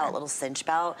little belt, little cinch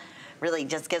belt, really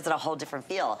just gives it a whole different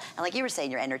feel. And like you were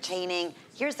saying, you're entertaining.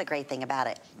 Here's the great thing about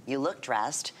it. You look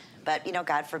dressed, but you know,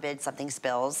 God forbid something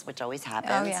spills, which always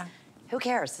happens. Oh, yeah. Who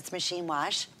cares? It's machine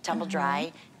wash, tumble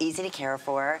dry, easy to care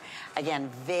for. Again,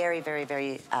 very, very,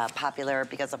 very popular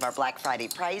because of our Black Friday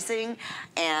pricing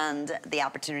and the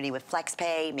opportunity with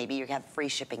FlexPay. Maybe you have free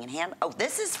shipping and handling. Oh,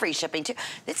 this is free shipping too.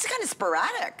 This is kind of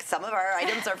sporadic. Some of our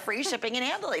items are free shipping and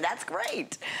handling. That's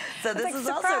great. So this is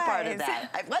also part of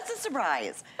that. What's a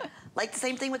surprise? Like the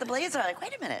same thing with the blazer. I'm like,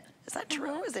 wait a minute, is that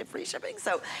true? Is it free shipping?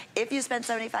 So if you spend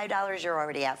 $75, you're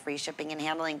already at free shipping and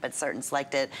handling, but certain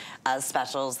selected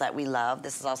specials that we love.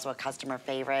 This is also a customer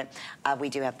favorite. We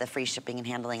do have the free shipping and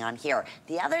handling on here.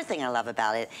 The other thing I love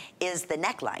about it is the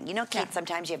neckline. You know, Kate,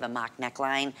 sometimes you have a mock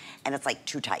neckline and it's like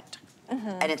too tight.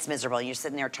 And it's miserable. You're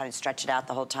sitting there trying to stretch it out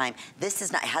the whole time. This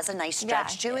is not, it has a nice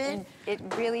stretch to it. it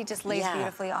really just lays Yeah.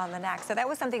 beautifully on the neck. So that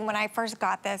was something when I first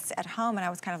got this at home, and I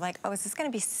was kind of like, oh, is this gonna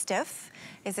be stiff?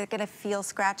 Is it gonna feel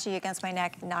scratchy against my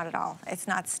neck? Not at all. It's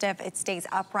not stiff. It stays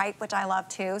upright, which I love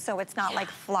too. So it's not like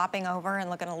flopping over and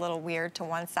looking a little weird to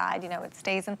one side. You know, it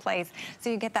stays in place. So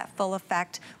you get that full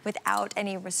effect without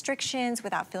any restrictions,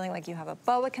 without feeling like you have a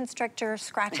boa constrictor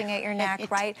scratching at your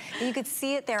neck, right? You could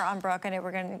see it there on Brooke, and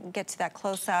we're gonna get to that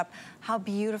close up, how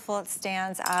beautiful it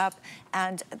stands up.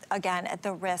 And again, at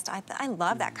the wrist, I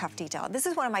love that cuff detail. This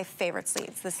is one of my favorite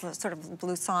sleeves, this sort of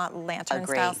blouson lantern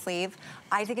style sleeve.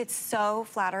 I think it's so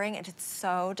flattering, and it's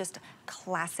so just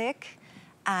classic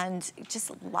and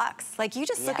just luxe. Like, you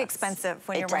just look expensive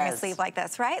when you're wearing a sleeve like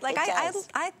this, right? Like,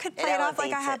 I could play it off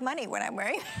like I have money when I'm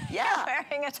wearing,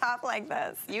 wearing a top like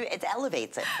this. It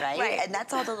elevates it, right? And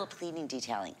that's all the little pleating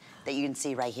detailing that you can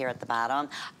see right here at the bottom.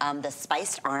 The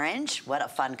spiced orange, what a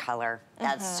fun color.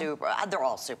 That's super, they're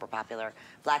all super popular.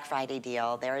 Black Friday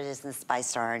deal, there it is in the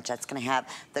spiced orange. That's gonna have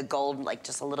the gold, like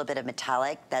just a little bit of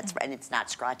metallic, and it's not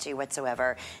scratchy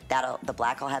whatsoever. The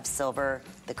black will have silver,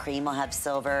 the cream will have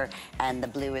silver, and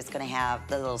the blue is gonna have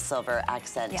the little silver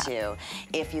accent too.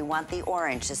 If you want the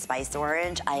orange, the spiced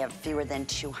orange, I have fewer than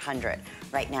 200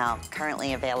 right now,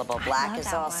 currently available. Black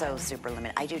is also super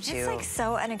limited. I do too. It's like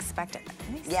so unexpected.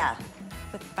 Yeah.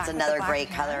 It's another great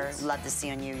color. Love to see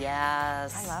on you,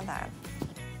 yes. I love that.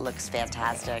 Looks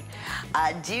fantastic.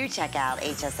 Do check out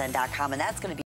hsn.com, and that's going to be